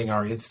devaluing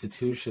our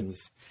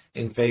institutions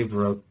in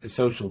favor of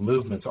social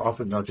movements,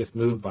 often are just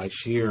moved by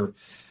sheer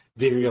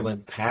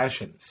virulent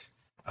passions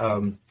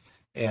and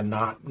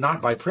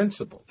not by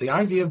principle. The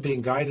idea of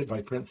being guided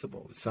by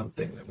principle is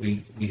something that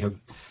we have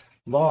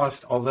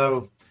lost,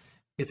 although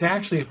it's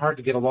actually hard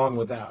to get along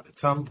without. At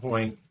some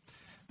point,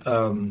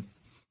 during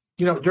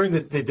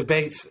the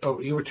debates,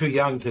 you were too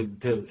young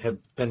to have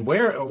been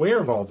aware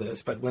of all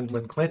this, but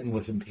when Clinton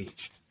was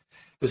impeached,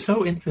 it was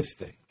so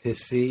interesting to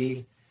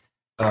see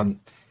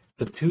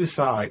the two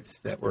sides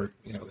that were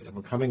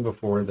coming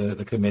before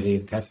the committee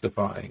and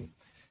testifying.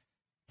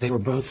 They were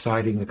both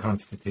citing the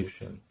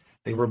Constitution.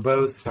 They were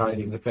both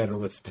citing the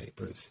Federalist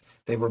Papers.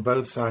 They were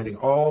both citing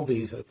all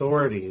these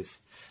authorities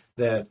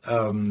that,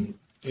 Anna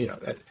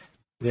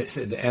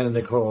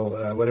Nicole,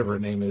 whatever her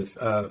name is,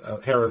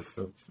 Harris,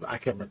 I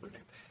can't remember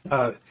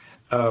her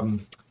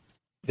name,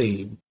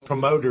 the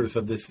promoters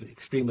of this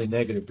extremely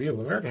negative view of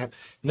America have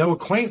no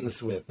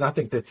acquaintance with,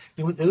 nothing to,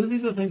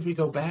 these are the things we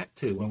go back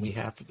to when we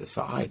have to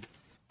decide.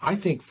 I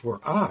think for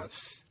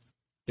us,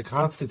 the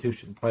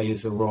Constitution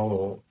plays a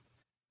role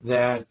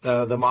that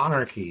the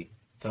monarchy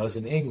does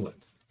in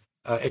England,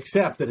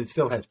 except that it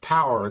still has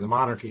power, and the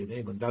monarchy in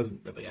England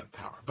doesn't really have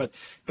power. But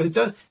it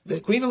does. The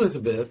Queen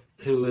Elizabeth,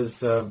 who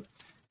is,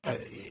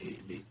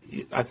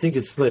 I think,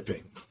 is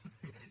slipping,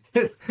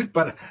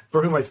 but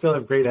for whom I still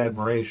have great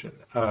admiration.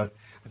 I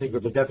think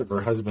with the death of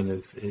her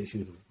husband,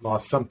 she's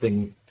lost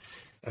something,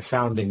 a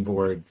sounding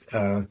board.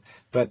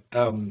 But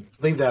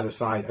leave that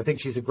aside. I think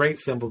she's a great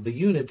symbol of the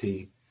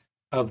unity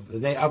of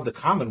the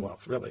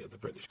Commonwealth, really, of the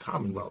British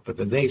Commonwealth, but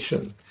the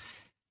nation,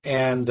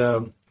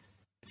 and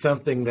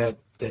something that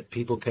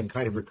people can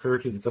kind of recur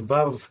to that's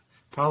above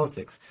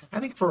politics. I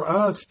think for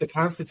us, the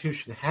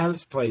Constitution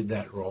has played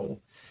that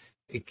role.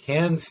 It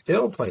can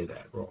still play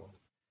that role.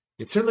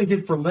 It certainly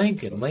did for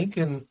Lincoln.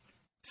 Lincoln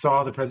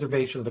saw the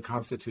preservation of the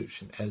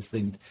Constitution as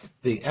the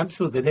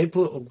absolute, the ne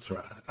plus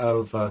ultra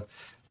of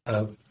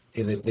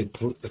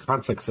the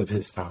conflicts of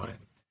his time,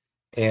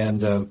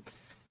 and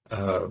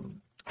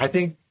I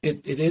think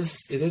it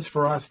is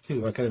for us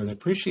too, a kind of an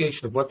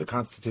appreciation of what the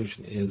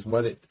Constitution is,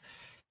 what it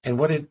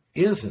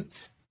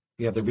isn't.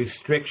 The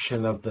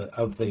restriction of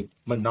the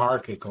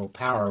monarchical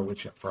power,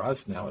 which for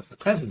us now is the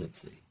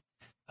presidency,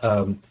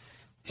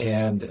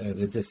 and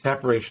the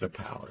separation of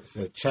powers,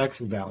 the checks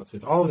and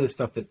balances, all of this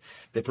stuff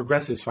that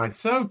progressives find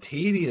so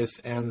tedious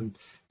and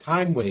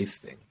time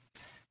wasting.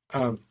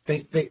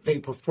 They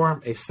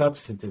perform a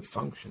substantive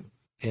function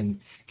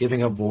in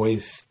giving a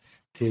voice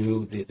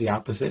to the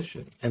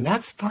opposition, and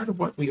that's part of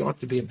what we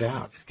ought to be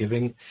about, is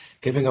giving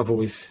a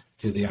voice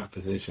to the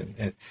opposition.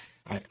 And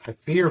I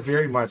fear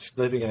very much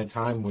living in a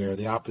time where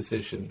the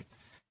opposition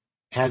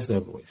has no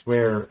voice,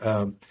 where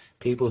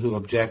people who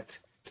object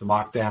to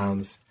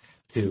lockdowns,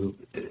 to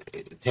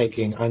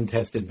taking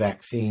untested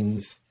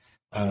vaccines,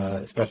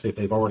 especially if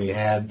they've already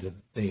had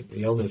the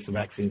illness the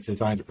vaccine's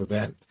designed to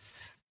prevent,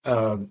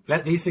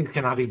 that these things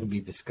cannot even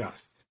be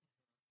discussed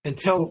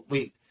until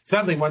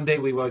suddenly one day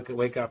we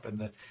wake up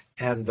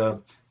and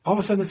all of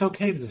a sudden it's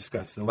okay to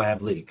discuss the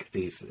lab leak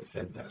thesis.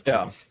 And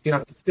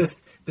it's just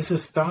this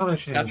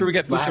astonishing. After we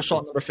get booster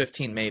shot number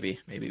 15, maybe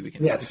we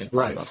can. Yes, we can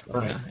right.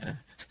 Yeah.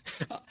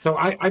 So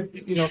I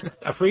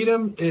a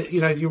freedom.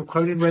 You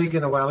quoted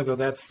Reagan a while ago.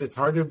 It's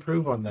hard to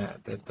improve on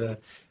that. That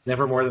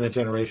never more than a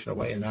generation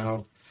away. And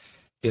now,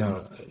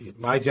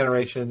 my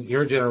generation,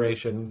 your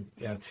generation,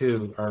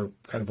 too, are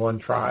kind of on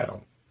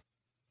trial.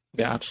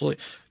 Yeah,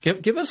 absolutely.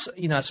 Give us,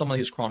 as someone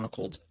who's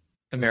chronicled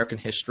American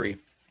history,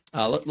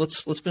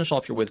 let's finish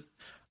off here with,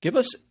 give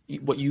us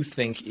what you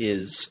think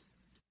is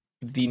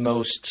the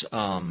most,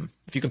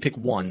 if you can pick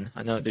one,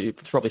 I know there's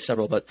probably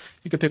several, but if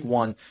you could pick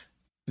one,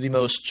 the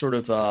most sort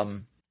of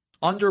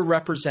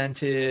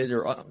underrepresented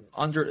or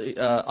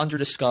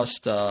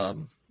under-discussed, or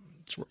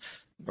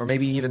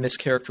maybe even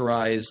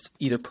mischaracterized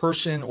either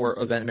person or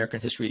event in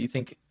American history that you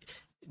think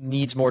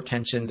needs more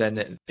attention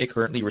than it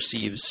currently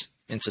receives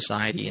in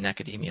society and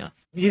academia?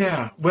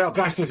 Yeah, well,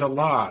 gosh, there's a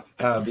lot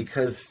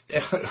because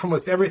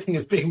almost everything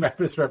is being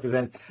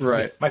misrepresented.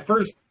 Right. My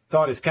first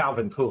thought is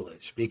Calvin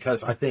Coolidge,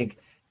 because I think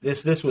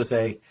this was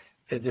a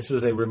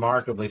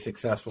remarkably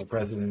successful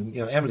president.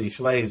 Emily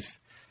Schlei's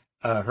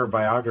her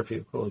biography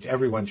of Coolidge.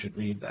 Everyone should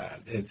read that.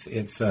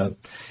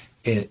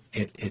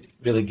 It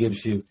really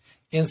gives you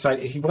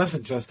insight. He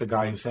wasn't just a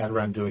guy who sat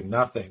around doing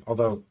nothing,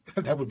 although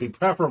that would be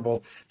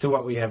preferable to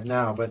what we have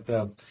now. But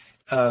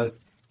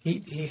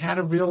he had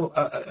a real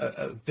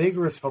a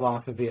vigorous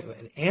philosophy,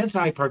 an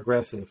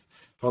anti-progressive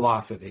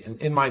philosophy. And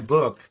in my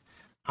book,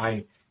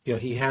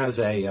 he has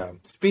a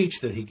speech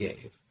that he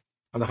gave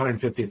on the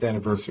 150th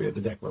anniversary of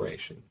the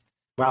Declaration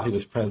while he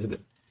was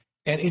president.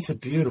 And it's a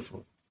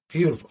beautiful,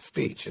 beautiful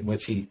speech in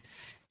which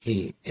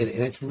and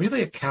it's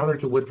really a counter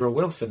to Woodrow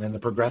Wilson and the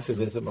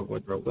progressivism of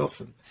Woodrow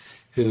Wilson,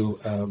 who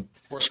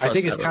I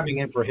think is coming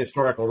in for a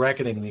historical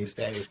reckoning these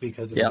days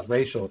because of his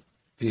racial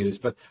views.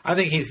 But I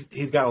think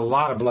he's got a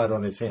lot of blood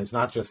on his hands,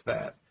 not just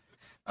that.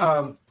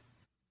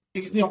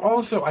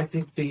 Also, I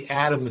think the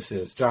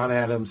Adamses, John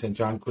Adams and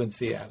John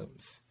Quincy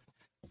Adams,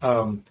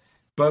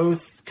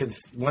 both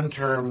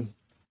one-term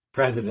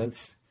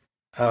presidents,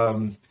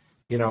 in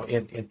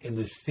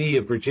the sea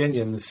of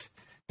Virginians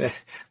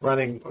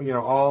running,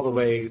 all the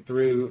way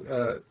through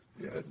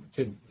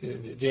to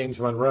James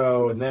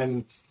Monroe, and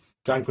then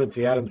John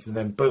Quincy Adams, and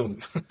then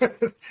boom.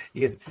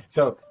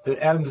 So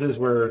the Adamses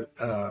were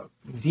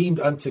deemed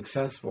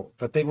unsuccessful,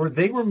 but they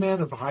were men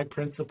of high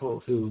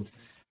principle who,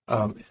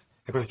 of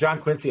course,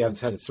 John Quincy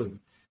Adams had a sort of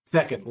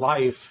second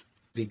life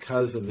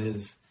because of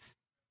his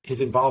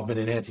involvement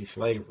in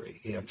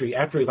anti-slavery.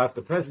 After he left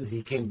the presidency,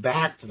 he came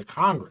back to the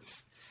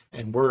Congress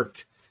and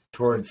worked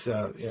towards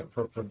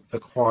for the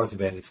cause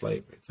of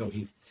anti-slavery. So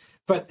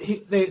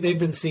they've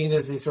been seen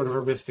as these sort of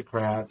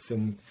aristocrats,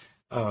 and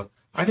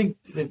I think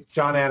that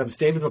John Adams,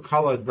 David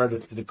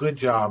McCullough did a good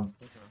job,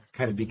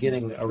 kind of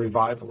beginning a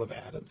revival of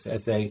Adams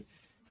as a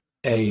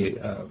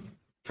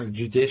sort of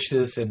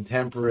judicious and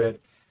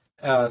temperate.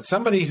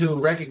 Somebody who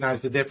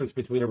recognized the difference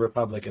between a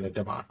republic and a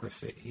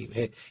democracy.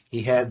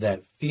 He had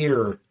that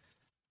fear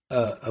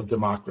of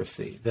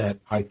democracy that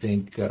I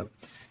think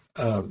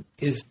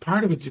is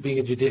part of it, being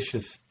a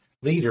judicious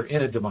leader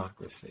in a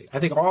democracy. I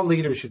think all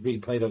leaders should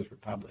read Plato's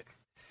Republic,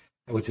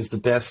 which is the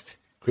best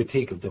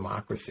critique of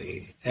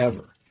democracy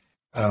ever,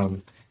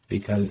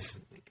 because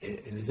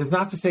it's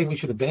not to say we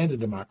should abandon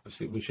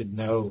democracy. We should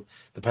know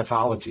the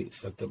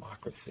pathologies of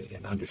democracy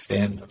and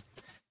understand them,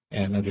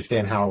 and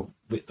understand how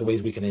the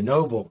ways we can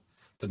ennoble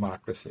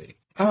democracy.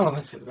 Oh,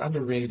 that's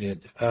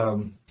underrated.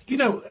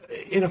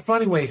 In a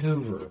funny way,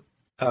 Hoover,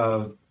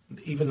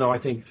 even though I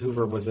think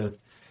Hoover was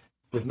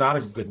not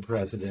a good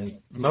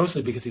president,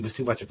 mostly because he was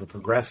too much of a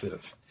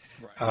progressive.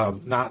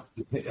 Right.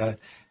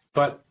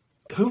 But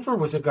Hoover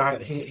was a guy.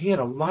 He had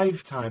a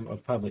lifetime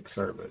of public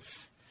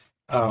service,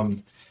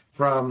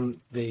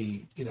 from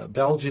the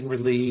Belgian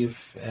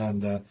relief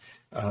and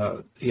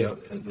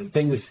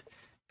things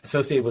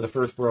associated with the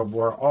First World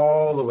War,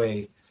 all the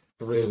way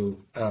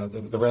through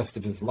the rest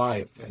of his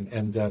life.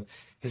 And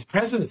his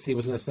presidency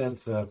was, in a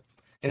sense, an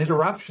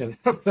interruption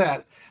of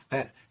that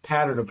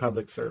pattern of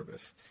public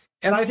service.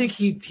 And I think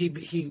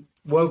he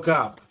woke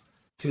up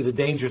to the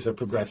dangers of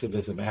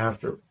progressivism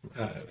after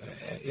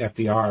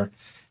FDR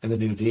and the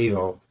New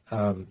Deal,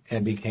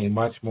 and became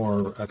much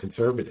more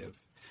conservative.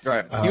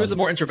 Right. He was a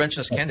more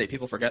interventionist candidate.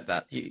 People forget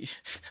that.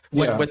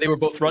 When they were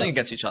both running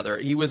against each other,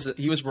 he was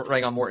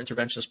running on a more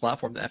interventionist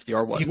platform than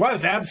FDR was. He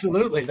was,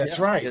 absolutely. That's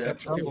right.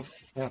 That's right. People,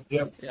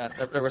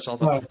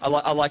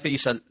 I like that you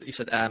said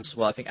Adams as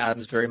well. I think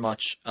Adams very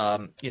much,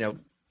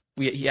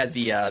 he had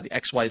the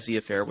XYZ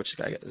affair, which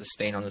got a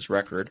stain on his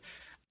record.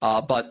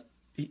 But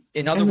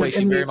in other ways,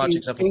 he very much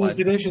exemplified. The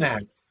Sedition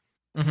Act.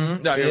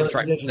 Mm-hmm. No, that's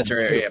right. That's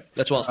right. Yeah.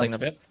 That's what I was thinking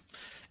of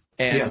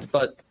it.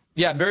 But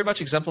very much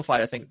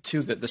exemplified, I think,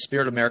 too, the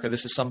spirit of America.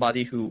 This is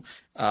somebody who,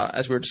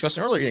 as we were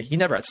discussing earlier, he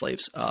never had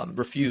slaves,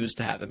 refused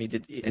to have them. He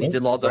did a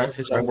lot of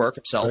his own work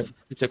himself. Right.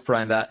 He took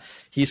pride in that.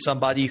 He's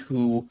somebody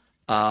who,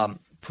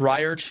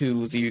 prior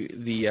to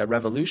the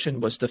revolution,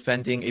 was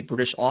defending a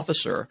British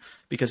officer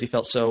because he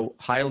felt so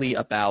highly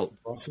about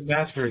Boston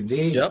Massacre.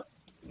 Indeed. Yep.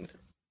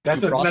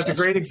 That's a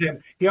great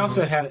example. He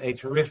also had a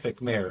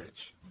terrific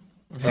marriage.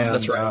 Mm-hmm. And,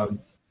 that's right.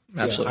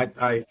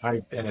 Absolutely.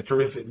 And a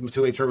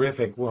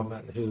terrific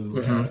woman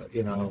who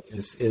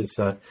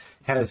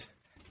has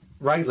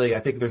rightly. I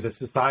think there's a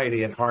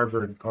society at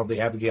Harvard called the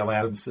Abigail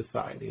Adams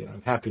Society, and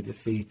I'm happy to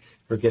see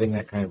her getting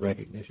that kind of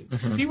recognition.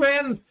 Mm-hmm.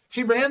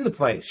 She ran the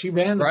place. She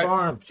ran the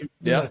farm. She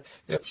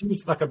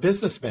was like a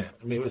businessman.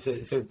 I mean, it's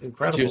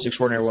incredible. She was an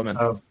extraordinary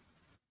woman.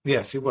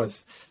 Yeah, she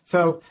was.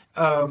 So,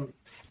 and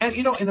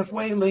in a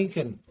way,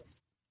 Lincoln,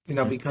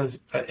 because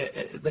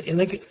in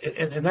Lincoln,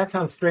 and that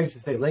sounds strange to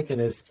say Lincoln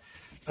is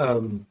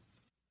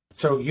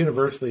so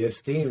universally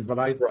esteemed, but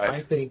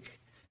I think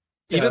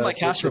even like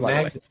Castro, by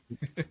the way.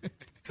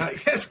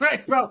 That's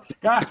right. Well,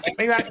 God,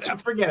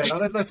 forget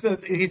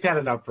it. He's had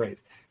enough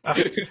praise.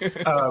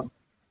 But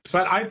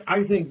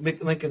I think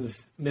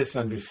Lincoln's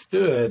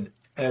misunderstood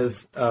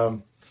as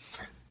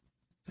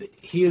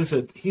he's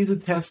a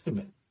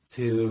testament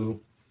to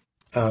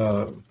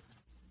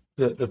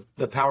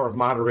the power of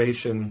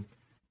moderation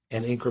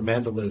and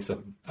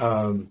incrementalism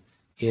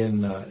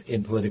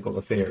in political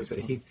affairs.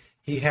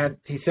 He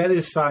set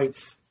his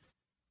sights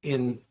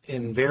in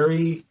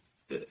very.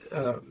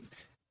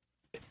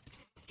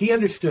 He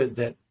understood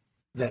that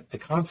the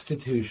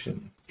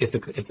Constitution, that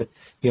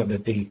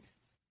the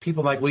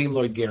people like William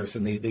Lloyd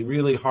Garrison, the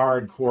really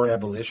hardcore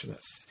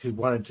abolitionists who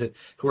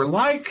were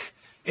like,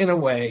 in a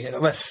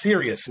less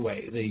serious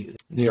way, the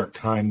New York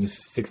Times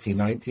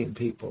 1619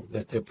 people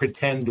that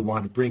pretend to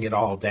want to bring it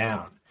all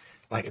down,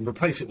 and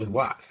replace it with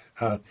what?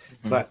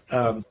 But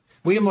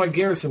William Lloyd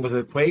Garrison was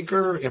a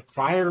Quaker, a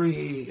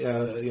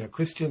fiery,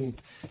 Christian,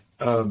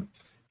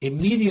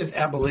 immediate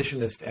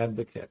abolitionist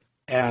advocate.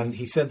 And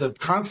he said the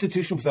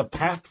Constitution was a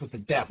pact with the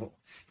devil.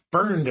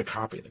 Burned a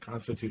copy of the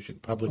Constitution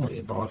publicly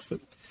in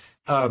Boston.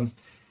 And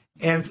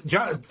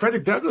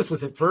Frederick Douglass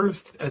was at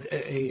first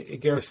a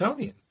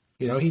Garrisonian.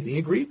 He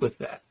agreed with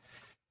that.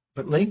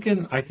 But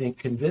Lincoln, I think,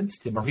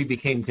 convinced him, or he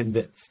became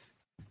convinced,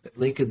 that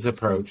Lincoln's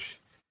approach,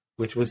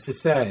 which was to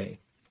say,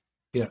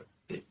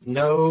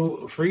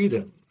 no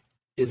freedom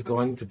is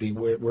going to be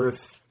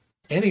worth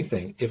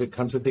anything if it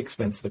comes at the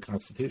expense of the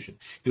Constitution.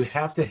 You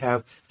have to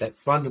have that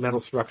fundamental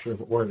structure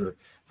of order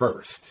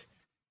first.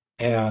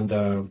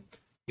 And,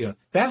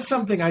 that's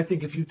something I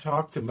think if you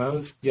talk to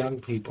most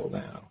young people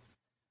now,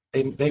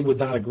 they would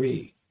not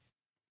agree.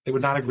 They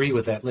would not agree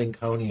with that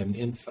Lincolnian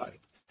insight.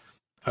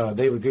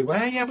 They would agree,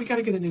 well, yeah, we got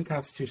to get a new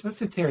Constitution. Let's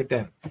just tear it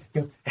down.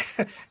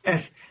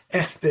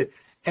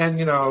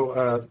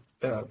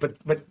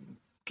 But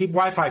keep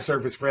Wi-Fi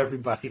service for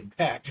everybody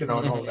intact, and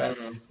all that.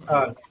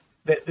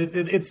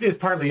 It's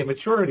partly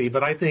immaturity,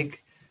 but I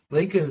think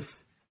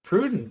Lincoln's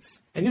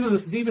prudence, and the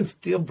Steven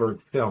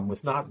Spielberg film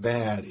was not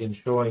bad in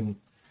showing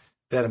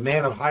that a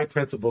man of high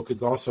principle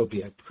could also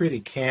be a pretty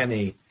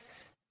canny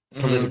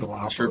political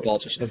operator.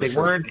 That they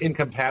weren't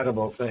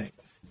incompatible things.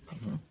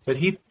 But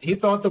he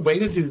thought the way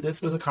to do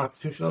this was a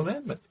constitutional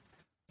amendment,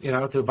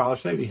 to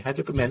abolish slavery. You had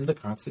to amend the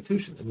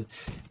Constitution.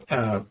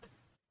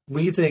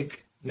 We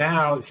think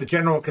now it's a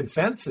general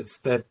consensus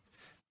that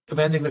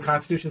amending the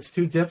Constitution is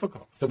too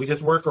difficult, so we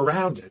just work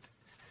around it.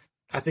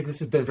 I think this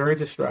has been very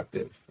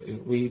destructive.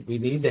 We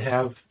need to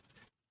have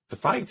the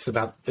fights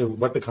about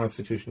what the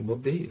Constitution will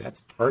be.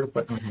 That's part of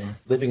what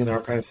living in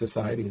our kind of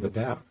society is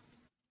about.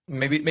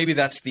 Maybe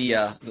that's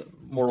the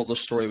moral of the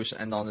story we should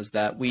end on, is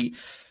that we,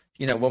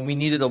 when we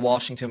needed a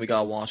Washington, we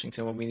got a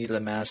Washington. When we needed a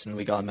Madison,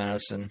 we got a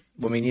Madison.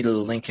 When we needed a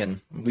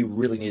Lincoln, we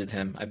really needed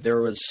him.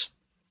 There was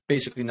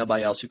basically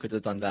nobody else who could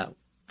have done that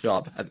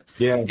job.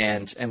 Yeah.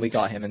 And we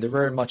got him. And there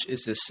very much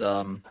is this,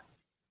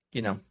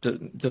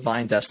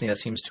 divine destiny that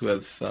seems to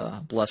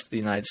have blessed the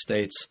United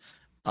States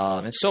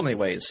in so many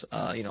ways.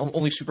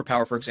 Only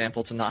superpower, for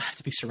example, to not have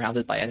to be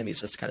surrounded by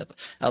enemies is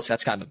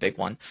that's kind of a big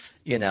one.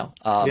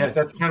 Yes,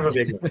 that's kind of a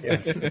big one.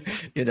 Yes.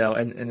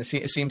 And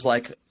it seems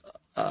like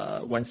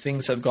when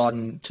things have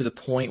gotten to the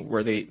point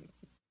where they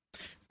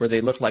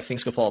look like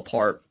things could fall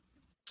apart,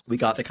 we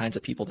got the kinds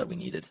of people that we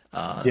needed.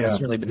 It's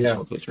certainly been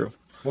historically true.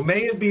 Well,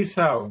 may it be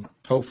so.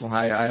 Hopefully,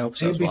 I hope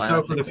so. May it be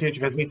so for the future,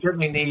 because we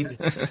certainly need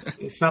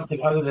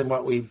something other than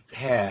what we've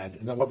had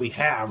and what we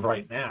have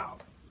right now.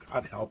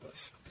 God help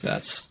us.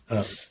 That's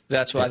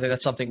why I think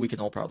that's something we can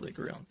all probably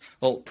agree on.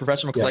 Well,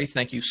 Professor McClay,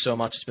 thank you so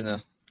much. It's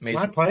been amazing.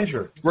 My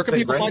pleasure. Where can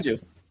people find you?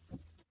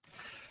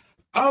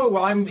 Oh,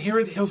 well, I'm here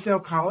at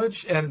Hillsdale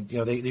College, and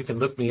you can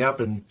look me up,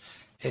 and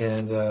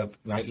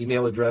my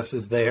email address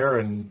is there,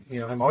 and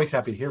I'm always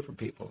happy to hear from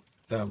people.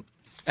 So.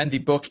 And the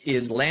book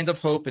is Land of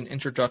Hope: An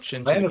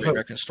Introduction to the Great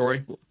American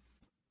Story.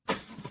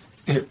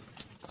 Here.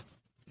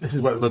 This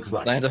is what it looks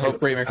like. Land of Hope: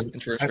 Great American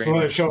Introduction. I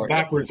want to show it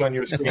backwards on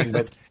your screen,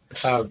 but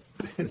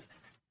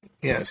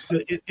yes,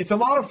 it's a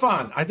lot of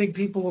fun. I think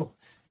one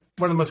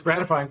of the most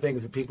gratifying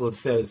things that people have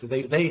said is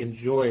that they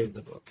enjoy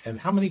the book.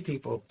 And how many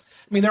people?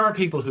 I mean, there are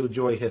people who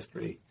enjoy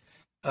history,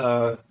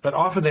 but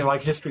often they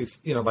like history,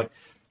 like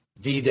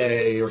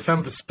D-Day or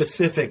some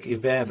specific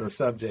event or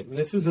subject. And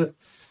this is a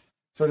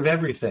sort of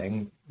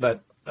everything,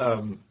 but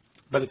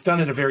it's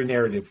done in a very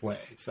narrative way.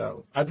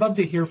 So I'd love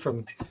to hear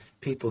from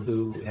people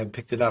who have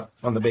picked it up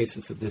on the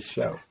basis of this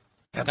show.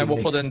 And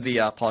we'll put in the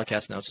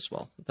podcast notes as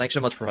well. Thanks so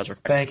much, Professor.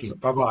 Thank you.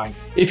 Bye-bye.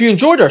 If you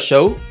enjoyed our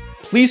show,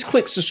 please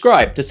click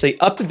subscribe to stay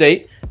up to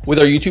date with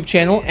our YouTube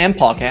channel and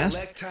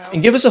podcast,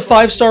 and give us a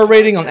 5-star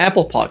rating on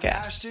Apple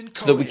Podcasts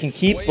so that we can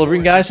keep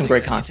delivering guys some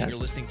great content.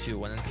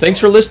 Thanks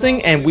for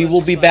listening, and we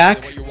will be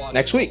back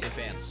next week.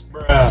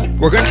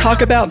 We're going to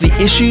talk about the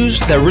issues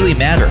that really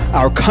matter.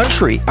 Our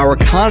country, our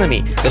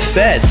economy, the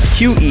Fed,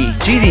 QE,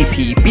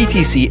 GDP,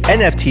 BTC,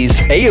 NFTs,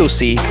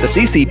 AOC, the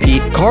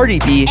CCP, Cardi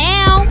B,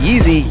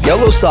 Yeezy,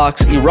 Yellow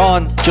Socks,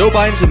 Iran, Joe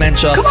Biden's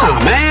dementia, come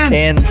on, man,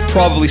 and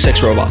probably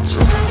sex robots.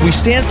 We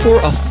stand for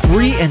a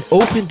free and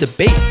open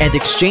debate and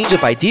exchange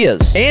of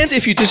ideas. And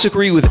if you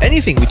disagree with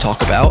anything we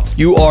talk about,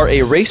 you are a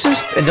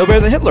racist and no better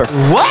than Hitler.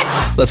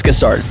 What? Let's get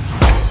started.